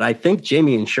 But I think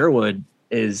Jamien Sherwood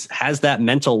has that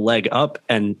mental leg up.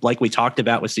 And like we talked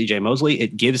about with CJ Mosley,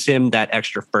 it gives him that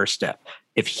extra first step.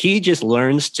 If he just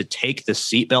learns to take the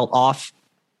seatbelt off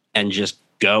and just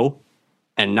go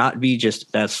and not be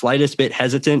just that slightest bit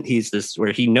hesitant,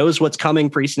 where he knows what's coming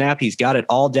pre-snap. He's got it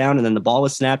all down, and then the ball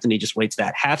was snapped and he just waits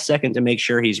that half second to make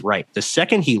sure he's right. The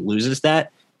second he loses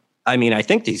that, I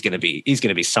think he's going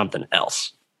to be something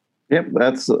else. Yep,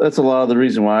 that's a lot of the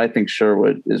reason why I think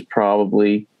Sherwood is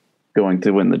probably going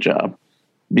to win the job,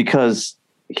 because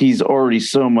he's already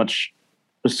so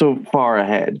far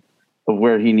ahead of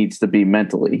where he needs to be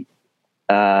mentally.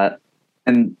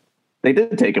 And they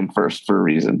did take him first for a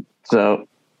reason. So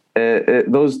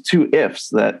those 2 ifs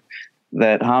that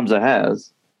Hamza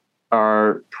has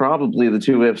are probably the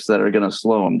 2 ifs that are going to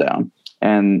slow him down,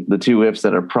 and the 2 ifs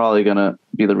that are probably going to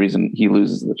be the reason he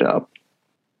loses the job.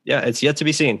 Yeah, it's yet to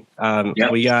be seen.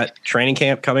 We got training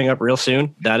camp coming up real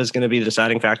soon. That is going to be the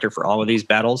deciding factor for all of these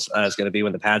battles. Is going to be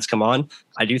when the pads come on.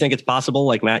 I do think it's possible,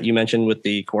 like Matt, you mentioned with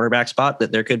the quarterback spot,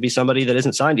 that there could be somebody that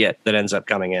isn't signed yet that ends up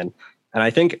coming in. And I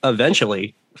think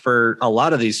eventually, for a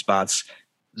lot of these spots,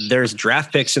 there's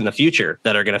draft picks in the future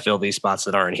that are going to fill these spots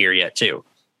that aren't here yet too.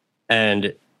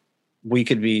 And we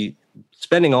could be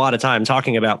spending a lot of time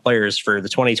talking about players for the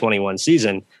 2021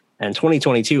 season, and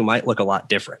 2022 might look a lot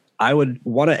different. I would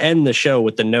want to end the show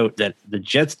with the note that the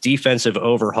Jets' defensive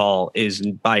overhaul is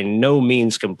by no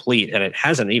means complete, and it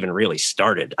hasn't even really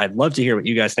started. I'd love to hear what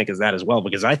you guys think of that as well,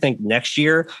 because I think next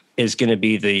year is going to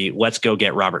be the let's go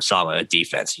get Robert Saleh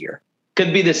defense year.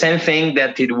 Could be the same thing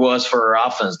that it was for our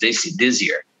offense this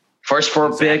year. First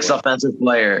 4 picks, offensive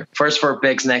player. First 4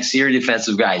 picks next year,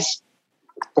 defensive guys.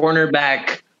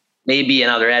 Cornerback, maybe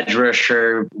another edge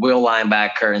rusher, will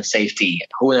linebacker, and safety.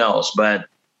 Who knows? But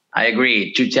I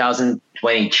agree.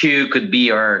 2022 could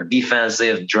be our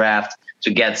defensive draft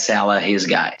to get Saleh, his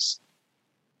guys.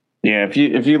 Yeah,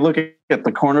 if you look at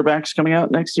the cornerbacks coming out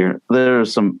next year, there are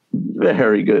some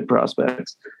very good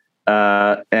prospects.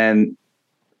 And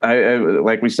I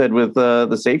like we said with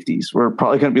the safeties, we're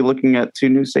probably going to be looking at 2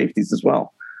 new safeties as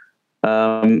well.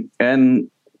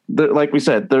 Like we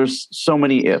said, there's so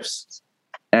many ifs.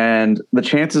 And the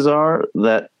chances are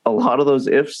that a lot of those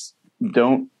ifs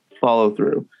don't follow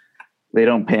through. They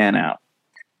don't pan out.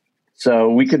 So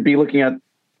we could be looking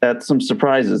at some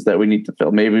surprises that we need to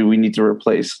fill. Maybe we need to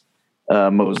replace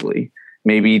Mosley.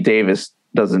 Maybe Davis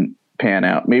doesn't pan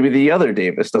out. Maybe the other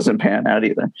Davis doesn't pan out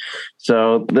either.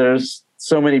 So there's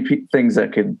so many things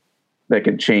that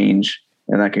could change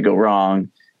and that could go wrong,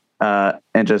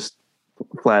 and just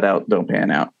flat out don't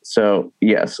pan out. So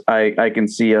yes, I can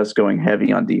see us going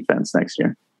heavy on defense next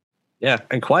year. Yeah.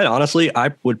 And quite honestly,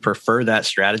 I would prefer that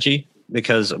strategy,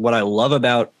 because what I love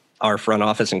about our front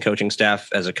office and coaching staff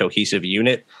as a cohesive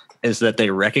unit is that they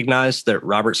recognize that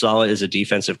Robert Saleh is a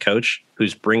defensive coach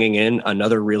who's bringing in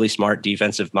another really smart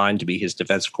defensive mind to be his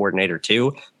defensive coordinator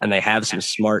too. And they have some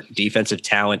smart defensive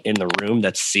talent in the room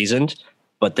that's seasoned,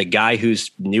 but the guy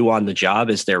who's new on the job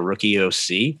is their rookie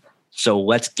OC. So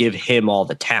let's give him all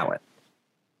the talent.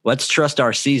 Let's trust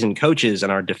our seasoned coaches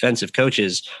and our defensive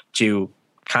coaches to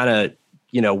kind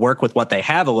of, work with what they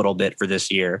have a little bit for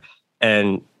this year,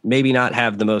 and maybe not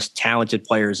have the most talented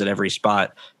players at every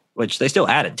spot, which they still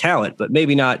added talent, but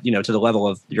maybe not, to the level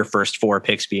of your first 4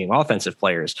 picks being offensive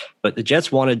players. But the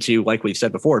Jets wanted to, like we've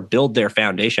said before, build their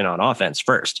foundation on offense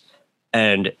first.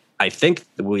 And I think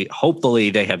hopefully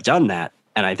they have done that.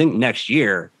 And I think next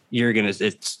year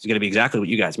it's going to be exactly what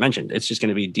you guys mentioned. It's just going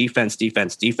to be defense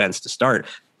to start.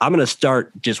 I'm going to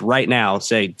start just right now,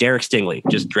 say Derek Stingley,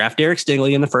 just draft Derek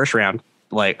Stingley in the first round.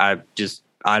 Like I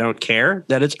don't care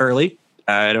that it's early.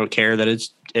 I don't care that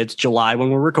it's July when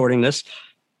we're recording this.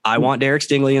 I want Derek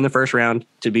Stingley in the first round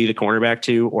to be the cornerback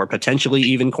 2 or potentially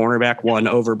even cornerback 1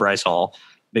 over Bryce Hall,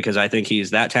 because I think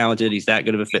he's that talented. He's that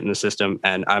good of a fit in the system.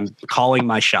 And I'm calling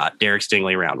my shot. Derek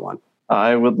Stingley, round 1.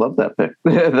 I would love that pick.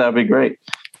 That'd be great.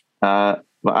 But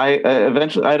I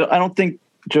don't think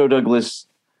Joe Douglas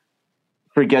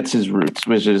forgets his roots,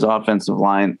 which is offensive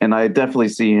line. And I definitely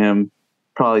see him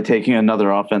probably taking another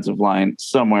offensive line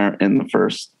somewhere in the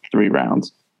first 3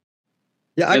 rounds.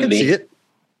 Yeah, I can see it.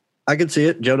 I could see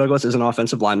it. Joe Douglas is an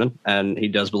offensive lineman, and he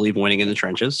does believe winning in the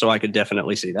trenches. So I could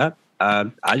definitely see that.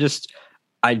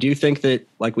 I do think that,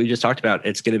 like we just talked about,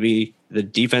 it's going to be the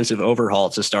defensive overhaul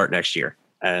to start next year.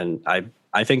 And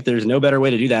I think there's no better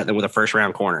way to do that than with a first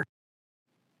round corner.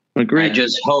 Agreed.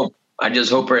 I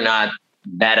just hope we're not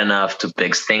bad enough to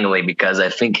pick Stingley, because I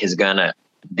think he's going to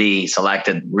be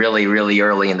selected really, really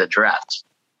early in the draft.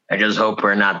 I just hope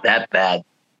we're not that bad.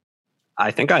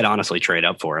 I think I'd honestly trade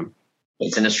up for him.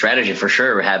 It's in the strategy for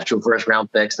sure. We have 2 first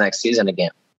round picks next season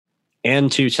again.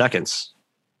 And 2 seconds.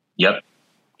 Yep.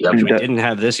 Which we didn't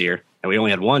have this year. And we only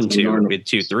had 1 2. We had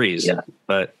 2 3s. Yeah.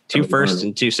 But 2 firsts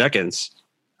and 2 seconds.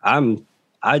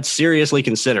 I'd seriously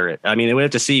consider it. I mean, we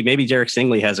have to see. Maybe Derek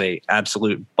Stingley has a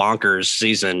absolute bonkers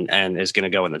season and is going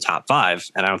to go in the top 5.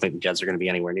 And I don't think the Jets are going to be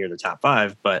anywhere near the top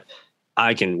 5. But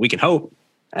we can hope.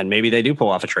 And maybe they do pull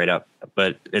off a trade up,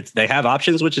 but they have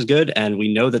options, which is good. And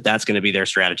we know that that's going to be their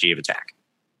strategy of attack.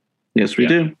 Yes, we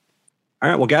do. All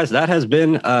right. Well, guys, that has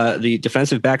been the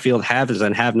defensive backfield haves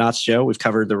and have-nots show. We've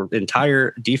covered the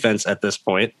entire defense at this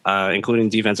point, including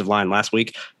defensive line last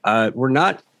week. We're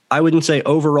not, I wouldn't say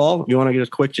overall. You want to get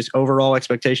a quick, just overall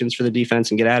expectations for the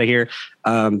defense and get out of here.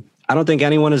 I don't think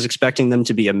anyone is expecting them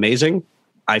to be amazing.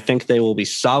 I think they will be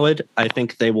solid. I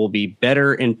think they will be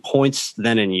better in points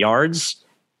than in yards.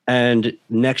 And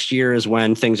next year is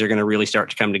when things are going to really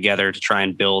start to come together to try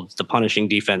and build the punishing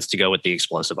defense to go with the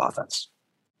explosive offense.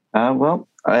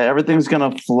 Everything's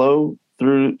going to flow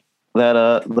through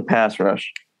that the pass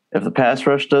rush. If the pass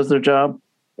rush does their job,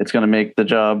 it's going to make the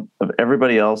job of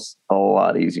everybody else a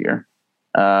lot easier.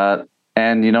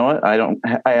 And you know what?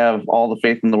 I have all the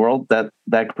faith in the world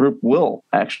that group will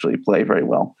actually play very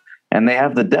well. And they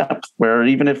have the depth where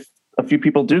even if a few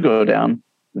people do go down,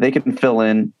 they can fill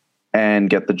in and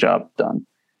get the job done.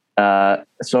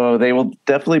 So they will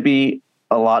definitely be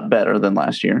a lot better than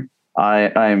last year.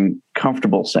 I'm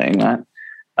comfortable saying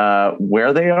that.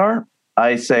 Where they are,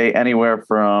 I say anywhere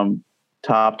from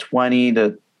top 20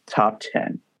 to top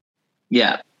 10.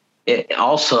 Yeah.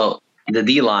 Also, the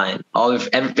D-line,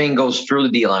 everything goes through the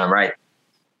D-line, right?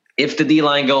 If the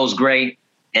D-line goes great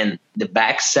and the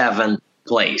back 7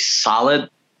 plays solid,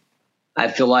 I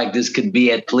feel like this could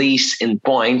be, at least in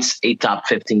points, a top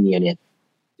 15 unit.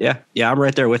 Yeah, I'm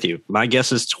right there with you. My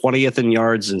guess is 20th in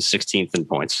yards and 16th in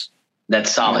points.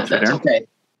 That's solid. That's okay.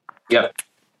 Yep.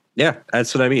 Yeah,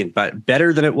 that's what I mean. But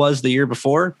better than it was the year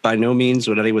before. By no means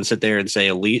would anyone sit there and say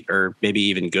elite or maybe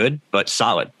even good, but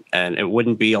solid. And it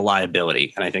wouldn't be a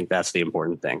liability. And I think that's the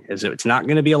important thing. Is it's not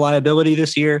going to be a liability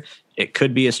this year. It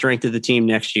could be a strength of the team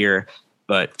next year.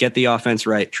 But get the offense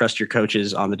right. Trust your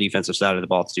coaches on the defensive side of the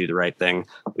ball to do the right thing.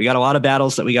 We got a lot of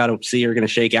battles that we got to see are going to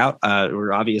shake out.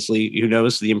 We're obviously, who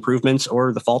knows, the improvements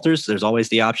or the falters. There's always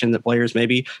the option that players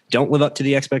maybe don't live up to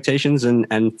the expectations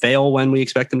and fail when we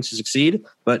expect them to succeed.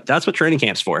 But that's what training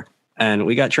camp's for. And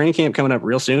we got training camp coming up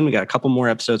real soon. We got a couple more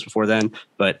episodes before then,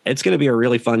 but it's going to be a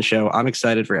really fun show. I'm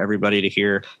excited for everybody to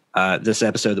hear this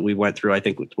episode that we went through. I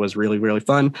think it was really, really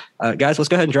fun. Guys, let's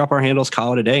go ahead and drop our handles,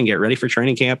 call it a day, and get ready for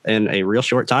training camp in a real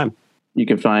short time. You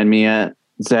can find me at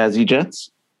Zazzy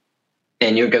Jets.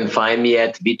 And you can find me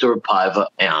at Vitor Paiva.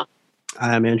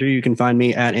 I'm Andrew. You can find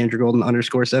me at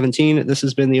AndrewGolden_17. This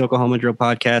has been the Oklahoma Drill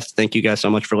Podcast. Thank you guys so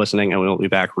much for listening, and we'll be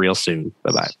back real soon.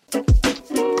 Bye-bye.